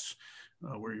stress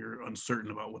where you're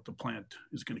uncertain about what the plant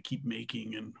is going to keep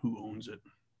making and who owns it.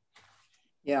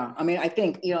 Yeah, I mean, I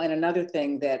think, and another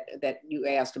thing that you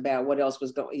asked about, what else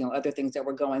was going, other things that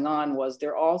were going on, was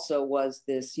there also was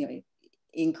this,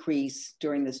 increase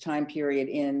during this time period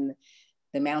in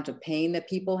the amount of pain that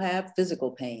people have, physical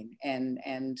pain.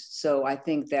 And so I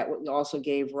think that also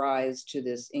gave rise to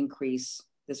this increase.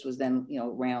 This was then,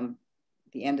 around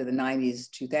the end of the 90s,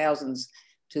 2000s,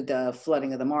 to the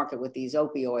flooding of the market with these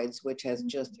opioids, which has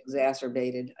just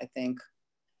exacerbated, I think,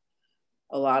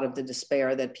 a lot of the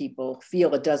despair that people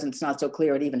feel. It's not so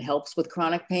clear it even helps with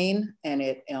chronic pain, and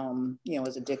it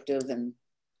is addictive and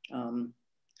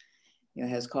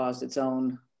has caused its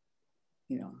own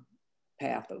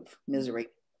path of misery.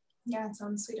 Yeah, its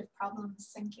own suite of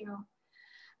problems. Thank you.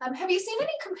 Have you seen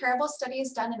any comparable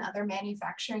studies done in other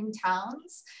manufacturing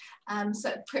towns?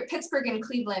 So Pittsburgh and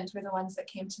Cleveland were the ones that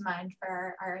came to mind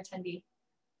for our attendee.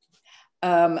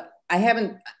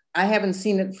 I haven't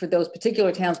seen it for those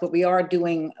particular towns, but we are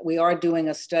doing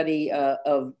a study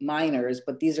of miners,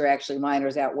 but these are actually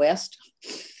miners out west.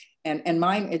 And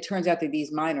it turns out that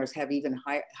these miners have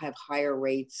higher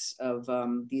rates of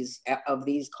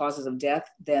these causes of death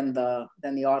than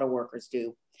the auto workers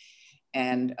do.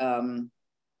 And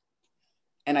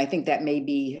I think that may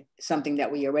be something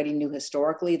that we already knew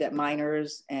historically, that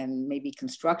miners and maybe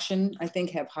construction, I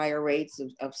think, have higher rates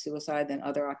of suicide than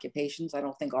other occupations. I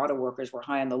don't think auto workers were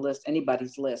high on the list,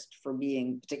 anybody's list, for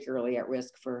being particularly at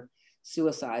risk for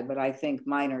suicide. But I think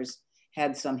miners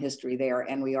had some history there,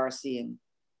 and we are seeing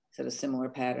sort of similar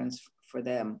patterns for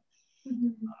them.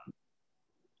 Mm-hmm.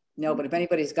 No, but if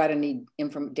anybody's got any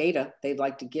data they'd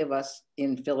like to give us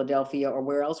in Philadelphia, or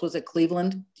where else was it?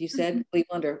 Cleveland, you said? Mm-hmm.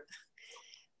 Cleveland, or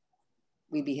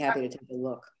we'd be happy to take a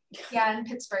look. Yeah, and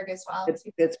Pittsburgh as well.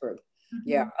 Pittsburgh. Mm-hmm.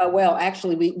 Yeah. Well,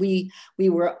 actually, we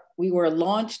were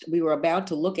about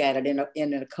to look at it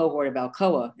in a cohort of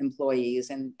Alcoa employees,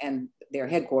 and their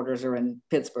headquarters are in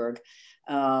Pittsburgh,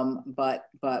 but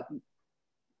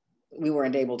we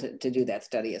weren't able to do that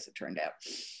study, as it turned out.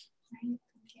 Right.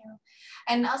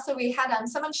 And also we had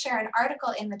someone share an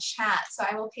article in the chat, so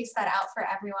I will paste that out for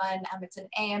everyone. It's an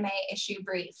AMA issue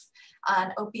brief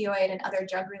on opioid and other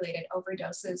drug-related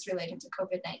overdoses related to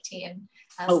COVID-19.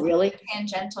 Oh, really?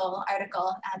 Tangential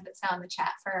article that's now in the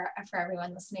chat for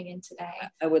everyone listening in today.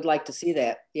 I would like to see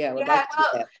that. Yeah, I would like to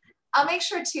see that. I'll make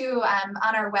sure to,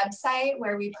 on our website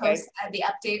where we post the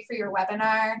update for your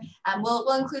webinar,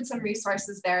 we'll include some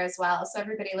resources there as well. So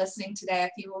everybody listening today,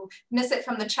 if you miss it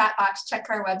from the chat box, check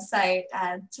our website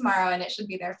tomorrow and it should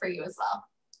be there for you as well.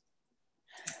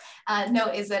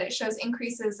 Note is that it shows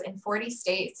increases in 40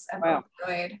 states of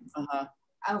opioid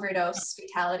overdose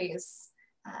fatalities.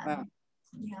 Wow.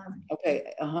 Yeah.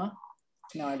 Okay,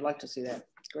 no, I'd like to see that.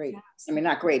 It's great. Yeah. I mean,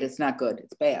 not great, it's not good,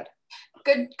 it's bad.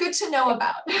 Good to know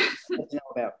about. Good to know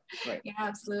about, right. Yeah,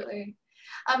 absolutely.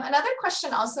 Another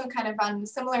question also kind of on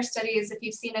similar studies, if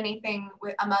you've seen anything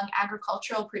among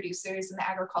agricultural producers in the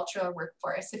agricultural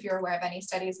workforce, if you're aware of any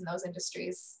studies in those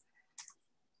industries.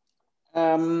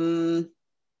 I'm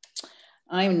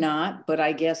not, but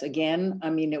I guess, again,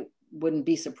 I mean, it wouldn't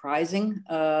be surprising.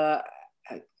 I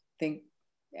think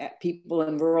people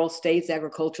in rural states,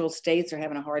 agricultural states, are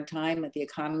having a hard time. The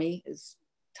economy is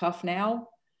tough now.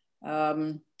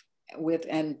 No,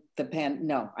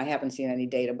 I haven't seen any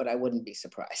data, but I wouldn't be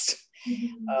surprised.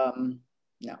 Mm-hmm.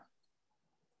 No.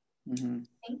 Mm-hmm.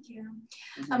 Thank you.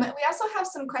 Mm-hmm. We also have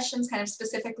some questions kind of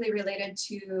specifically related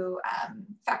to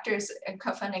factors and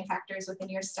co-funding factors within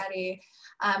your study.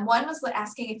 One was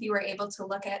asking if you were able to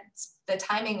look at the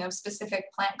timing of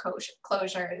specific plant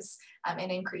closures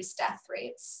and increased death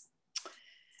rates.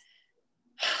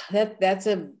 That's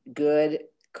a good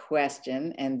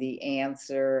question, and the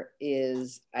answer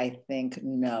is, I think,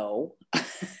 no.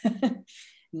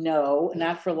 No,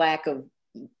 not for lack of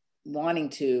wanting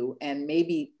to, and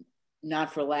maybe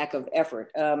not for lack of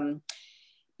effort,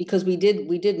 because we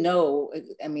did know.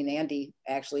 I mean, Andy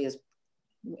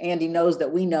knows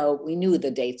that we knew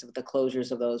the dates of the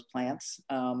closures of those plants.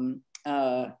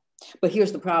 But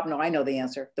here's the problem. No, I know the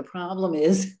answer. The problem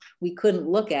is we couldn't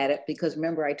look at it because,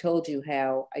 remember, I told you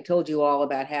all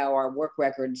about how our work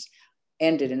records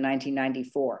ended in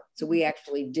 1994. So we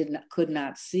actually could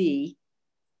not see.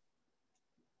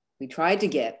 We tried to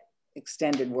get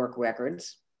extended work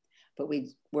records, but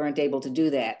we weren't able to do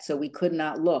that. So we could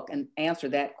not look and answer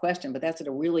that question, but that's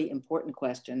a really important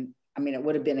question. I mean, it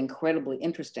would have been incredibly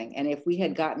interesting. And if we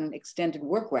had gotten extended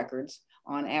work records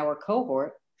on our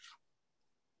cohort,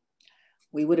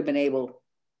 we would have been able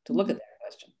to look at that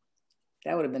question.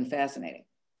 That would have been fascinating,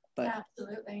 but yeah,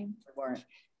 absolutely. we weren't.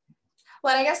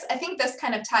 Well, I think this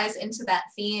kind of ties into that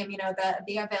theme, you know,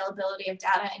 the availability of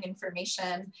data and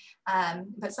information.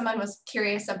 But someone was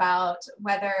curious about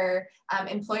whether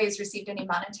employees received any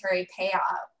monetary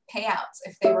payouts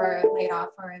if they were laid off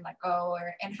or let go,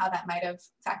 and how that might have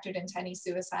factored into any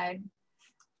suicide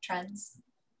trends.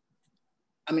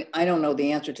 I mean, I don't know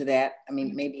the answer to that. I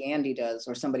mean, maybe Andy does,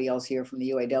 or somebody else here from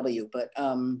the UAW, but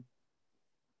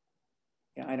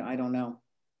yeah, I don't know.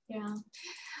 Yeah.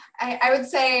 I would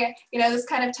say, you know, this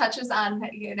kind of touches on,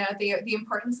 you know, the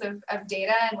importance of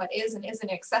data and what is and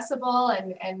isn't accessible,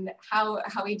 and how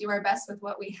we do our best with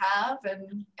what we have,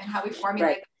 and how we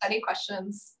formulate right. study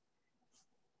questions.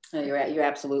 No, you're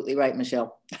absolutely right,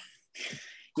 Michelle.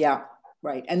 Yeah,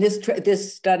 right. And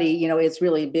this study, you know, it's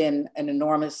really been an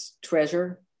enormous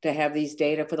treasure to have these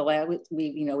data for the lab.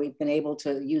 We've been able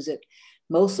to use it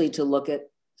mostly to look at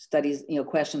studies, you know,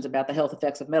 questions about the health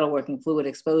effects of metalworking fluid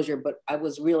exposure, but I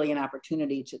was really an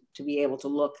opportunity to be able to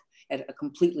look at a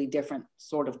completely different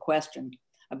sort of question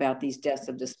about these deaths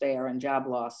of despair and job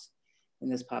loss in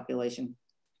this population.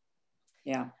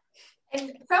 Yeah.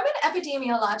 And from an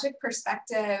epidemiologic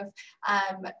perspective,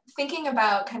 thinking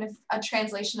about kind of a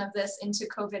translation of this into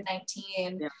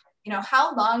COVID-19, yeah. You know,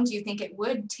 how long do you think it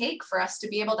would take for us to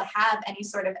be able to have any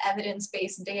sort of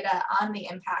evidence-based data on the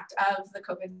impact of the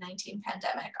COVID-19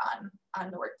 pandemic on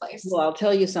the workplace? Well, I'll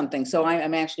tell you something. So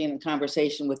I'm actually in a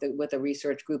conversation with a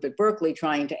research group at Berkeley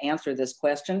trying to answer this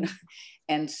question.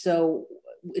 And so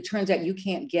it turns out you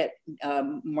can't get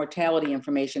mortality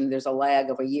information. There's a lag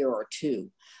of a year or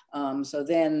two. So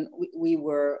then we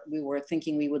were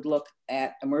thinking we would look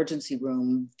at emergency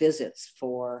room visits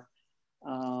for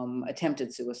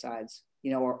attempted suicides,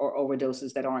 you know, or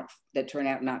overdoses that turn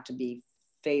out not to be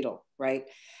fatal, right?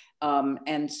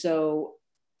 And so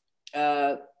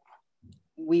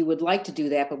we would like to do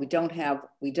that, but we don't have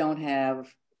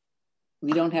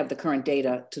the current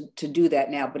data to do that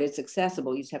now. But it's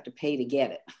accessible. You just have to pay to get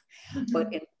it.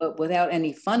 Mm-hmm. But without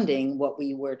any funding, what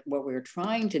we're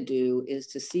trying to do is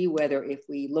to see whether, if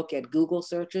we look at Google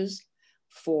searches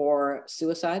for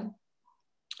suicide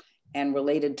and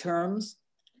related terms,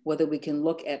 whether we can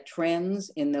look at trends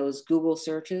in those Google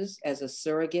searches as a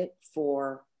surrogate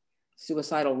for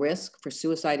suicidal risk, for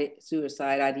suicide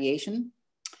ideation,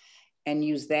 and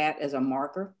use that as a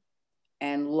marker,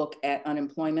 and look at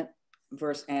unemployment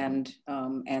versus and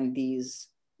these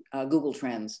Google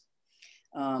trends.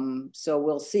 So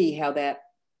we'll see how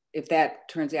if that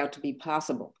turns out to be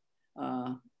possible.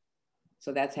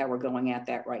 So that's how we're going at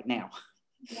that right now.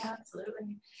 Yeah,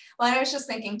 absolutely. Well, I was just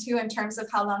thinking too, in terms of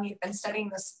how long you've been studying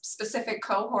this specific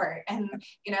cohort, and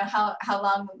you know how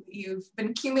long you've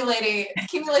been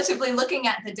cumulatively looking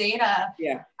at the data.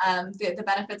 Yeah. The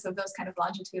benefits of those kind of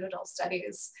longitudinal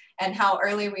studies, and how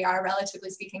early we are,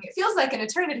 relatively speaking. It feels like an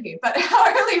eternity, but how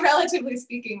early, relatively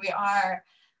speaking, we are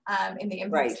in the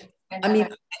impacts. Right. I mean,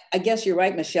 I guess you're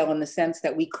right, Michelle, in the sense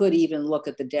that we could even look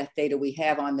at the death data we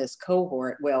have on this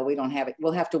cohort. Well, we don't have it.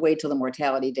 We'll have to wait till the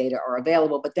mortality data are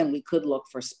available, but then we could look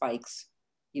for spikes,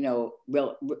 you know,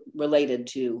 related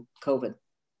to COVID.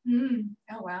 Mm.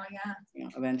 Oh, wow, yeah. Yeah,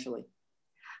 eventually.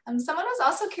 Someone was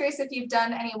also curious if you've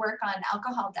done any work on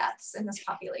alcohol deaths in this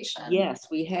population. Yes,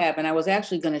 we have. And I was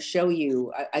actually going to show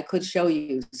you, I could show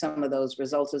you some of those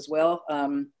results as well.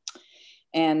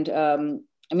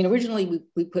 I mean, originally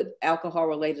we put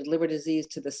alcohol-related liver disease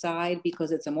to the side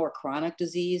because it's a more chronic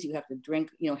disease. You have to drink,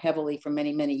 you know, heavily for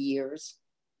many, many years.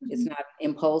 Mm-hmm. It's not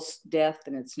impulse death,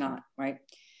 and it's not, right?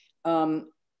 But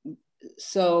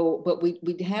we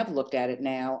have looked at it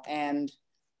now, and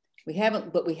we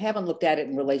haven't looked at it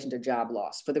in relation to job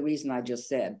loss for the reason I just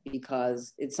said,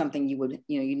 because it's something you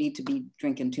need to be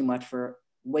drinking too much for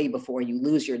way before you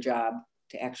lose your job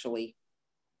to actually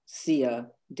see a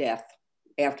death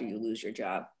after you lose your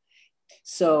job.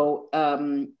 So,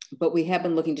 but we have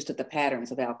been looking just at the patterns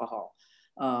of alcohol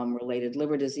related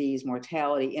liver disease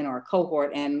mortality in our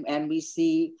cohort, and we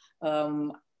see,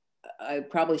 I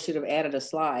probably should have added a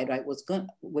slide,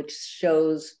 which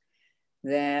shows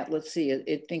that, let's see,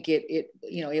 I think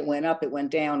it went up, it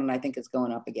went down, and I think it's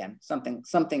going up again,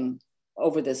 something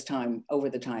over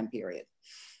the time period.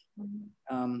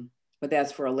 Mm-hmm. But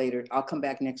that's for a later, I'll come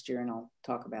back next year and I'll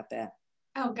talk about that.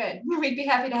 Oh, good. We'd be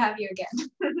happy to have you again.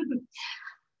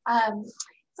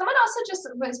 Someone also just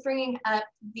was bringing up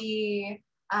the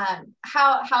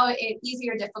easy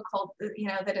or difficult,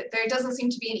 there doesn't seem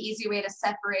to be an easy way to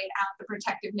separate out the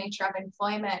protective nature of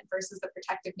employment versus the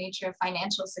protective nature of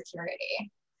financial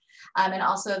security, and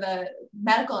also the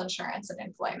medical insurance of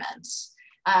employment.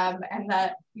 And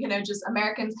that, just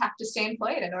Americans have to stay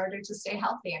employed in order to stay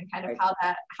healthy, and kind of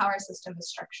how our system is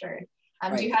structured.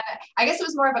 Do you have, I guess it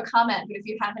was more of a comment, but if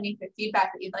you have any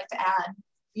feedback that you'd like to add.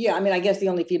 Yeah, I mean, I guess the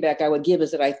only feedback I would give is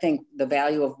that I think the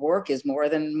value of work is more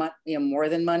than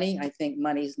money. I think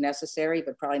money is necessary,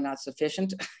 but probably not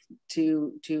sufficient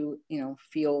to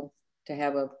feel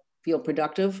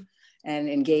productive and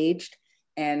engaged,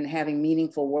 and having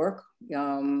meaningful work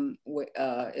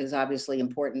is obviously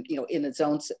important, in its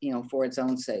own, for its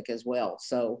own sake as well.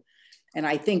 So, and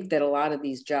I think that a lot of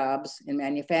these jobs in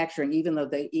manufacturing, even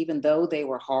though they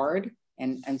were hard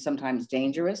and sometimes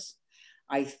dangerous,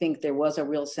 I think there was a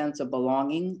real sense of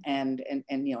belonging and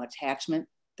attachment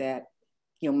that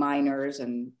miners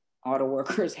and auto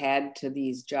workers had to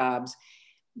these jobs,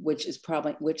 which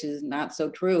is not so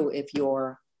true if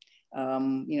you're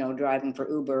driving for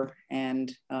Uber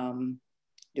and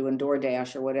doing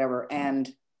DoorDash or whatever,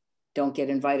 and don't get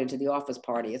invited to the office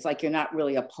party. It's like you're not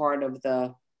really a part of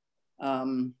the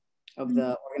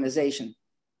organization.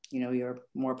 You're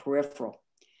more peripheral.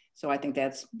 So I think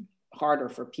that's harder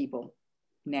for people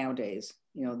nowadays,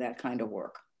 that kind of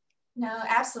work. No,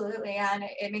 absolutely. And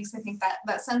it makes me think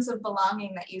that sense of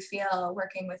belonging that you feel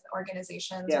working with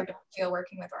organizations or don't feel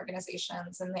working with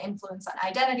organizations, and the influence on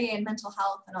identity and mental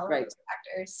health and all of those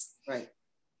factors. Right.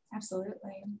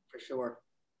 Absolutely. For sure.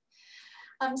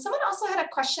 Someone also had a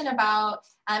question about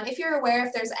if you're aware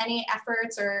if there's any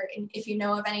efforts, or if you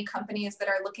know of any companies that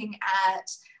are looking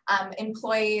at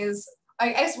employees.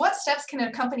 I guess, what steps can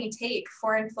a company take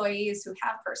for employees who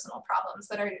have personal problems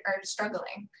that are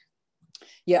struggling?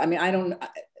 Yeah, I mean,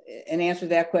 in answer to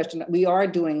that question, we are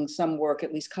doing some work,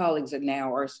 at least colleagues that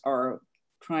now are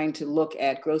trying to look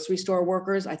at grocery store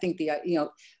workers. I think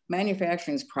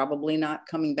manufacturing is probably not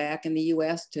coming back in the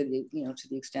US to the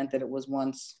extent that it was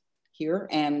once here.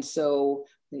 And so,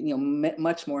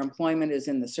 much more employment is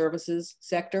in the services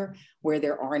sector, where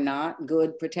there are not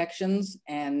good protections,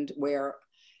 and where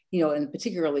and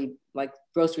particularly like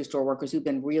grocery store workers who've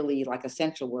been really like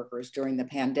essential workers during the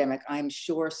pandemic, I'm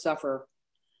sure suffer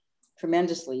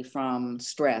tremendously from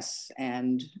stress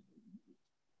and,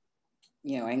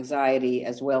 anxiety,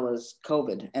 as well as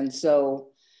COVID. And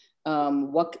so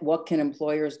what can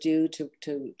employers do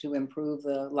to improve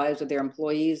the lives of their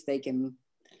employees? They can,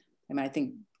 I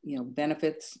think,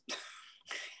 benefits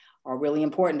are really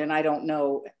important. And I don't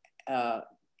know,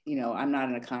 I'm not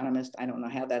an economist. I don't know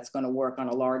how that's going to work on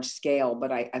a large scale,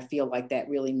 but I feel like that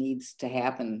really needs to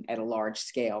happen at a large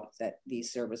scale, that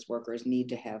these service workers need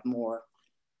to have more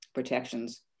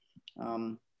protections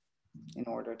in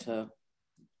order to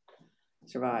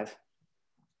survive.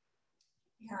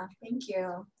 Yeah, thank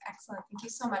you. Excellent. Thank you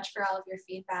so much for all of your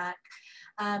feedback.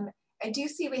 I do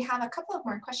see we have a couple of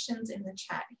more questions in the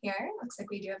chat here. Looks like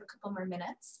we do have a couple more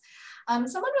minutes.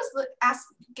 Someone was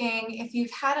asking if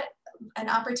you've had an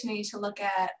opportunity to look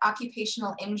at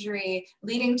occupational injury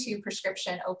leading to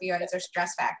prescription opioids or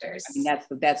stress factors. I mean,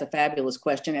 that's a fabulous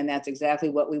question, and that's exactly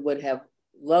what we would have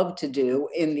loved to do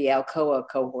in the Alcoa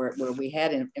cohort, where we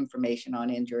had information on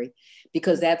injury,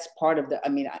 because that's part of the,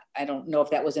 I don't know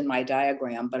if that was in my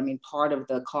diagram, but part of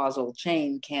the causal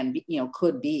chain can be,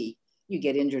 could be, you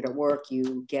get injured at work,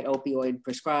 you get opioid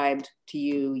prescribed to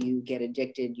you, you get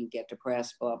addicted, you get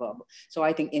depressed, blah, blah, blah. So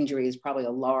I think injury is probably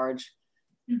a large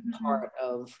part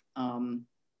of,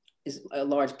 is a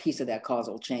large piece of that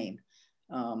causal chain.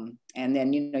 And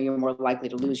then, you're more likely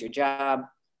to lose your job.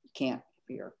 You can't, if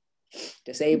you're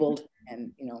disabled.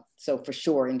 And, so for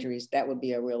sure, injuries, that would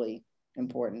be a really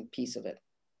important piece of it.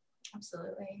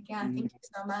 Absolutely. Yeah, thank you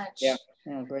so much. Yeah,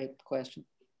 great question.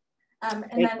 And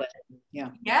then,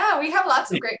 yeah, we have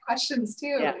lots of great questions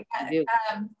too. Yeah, we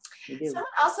do. Someone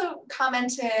also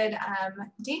commented,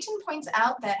 Dayton points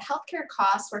out that healthcare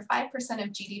costs were 5% of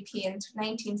GDP in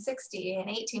 1960 and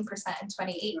 18% in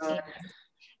 2018.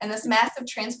 And this massive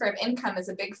transfer of income is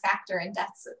a big factor in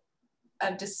deaths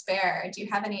of despair. Do you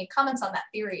have any comments on that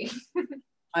theory?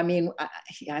 I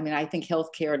think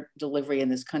healthcare delivery in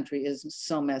this country is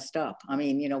so messed up.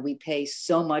 We pay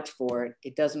so much for it.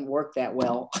 It doesn't work that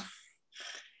well.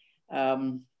 I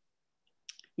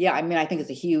think it's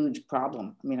a huge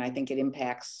problem. I think it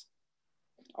impacts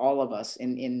all of us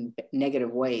in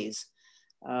negative ways.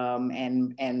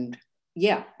 And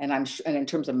I'm sure, and in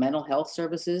terms of mental health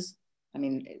services,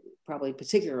 probably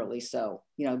particularly so,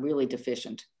 really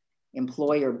deficient.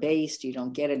 Employer-based, you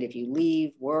don't get it if you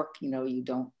leave work, not only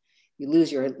do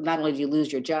you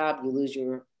lose your job, you lose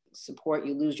your support,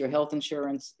 you lose your health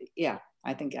insurance. Yeah,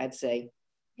 I think I'd say.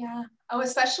 Yeah. Oh,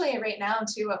 especially right now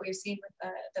too, what we've seen with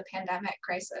the pandemic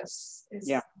crisis is,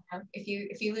 yeah, you know,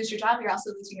 if you lose your job, you're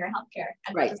also losing your healthcare.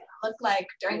 And right. what does that look like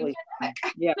during really, the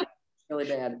pandemic? Yeah, really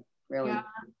bad, really. Yeah.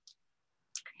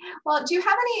 Well, do you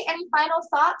have any final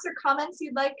thoughts or comments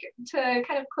you'd like to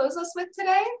kind of close us with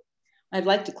today? I'd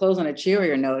like to close on a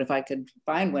cheerier note if I could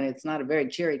find one. It's not a very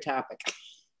cheery topic.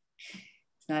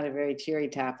 It's not a very cheery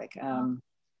topic.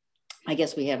 I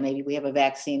guess maybe we have a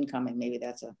vaccine coming. Maybe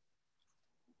that's a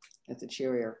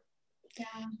cheerier. Yeah.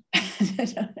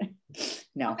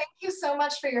 No. Well, thank you so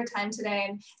much for your time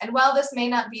today. And while this may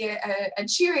not be a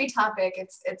cheery topic,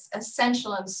 it's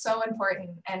essential and so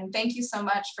important. And thank you so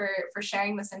much for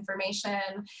sharing this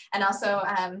information. And also,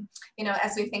 you know,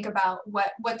 as we think about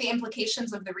what the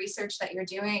implications of the research that you're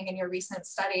doing in your recent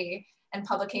study and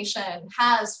publication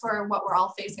has for what we're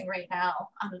all facing right now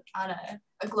on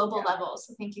a global level.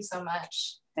 So thank you so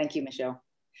much. Thank you, Michelle.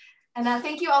 And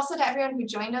thank you also to everyone who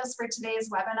joined us for today's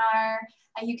webinar.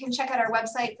 You can check out our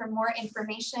website for more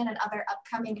information and other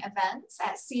upcoming events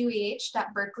at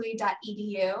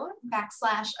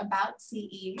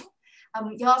coeh.berkeley.edu/aboutce.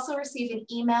 You'll also receive an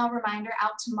email reminder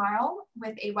out tomorrow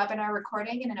with a webinar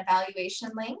recording and an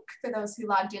evaluation link for those who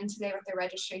logged in today with their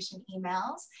registration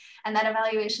emails. And that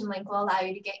evaluation link will allow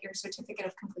you to get your certificate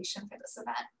of completion for this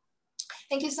event.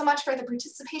 Thank you so much for the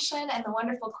participation and the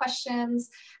wonderful questions.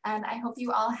 And I hope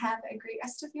you all have a great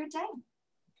rest of your day.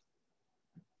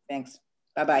 Thanks.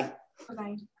 Bye-bye.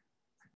 Bye-bye.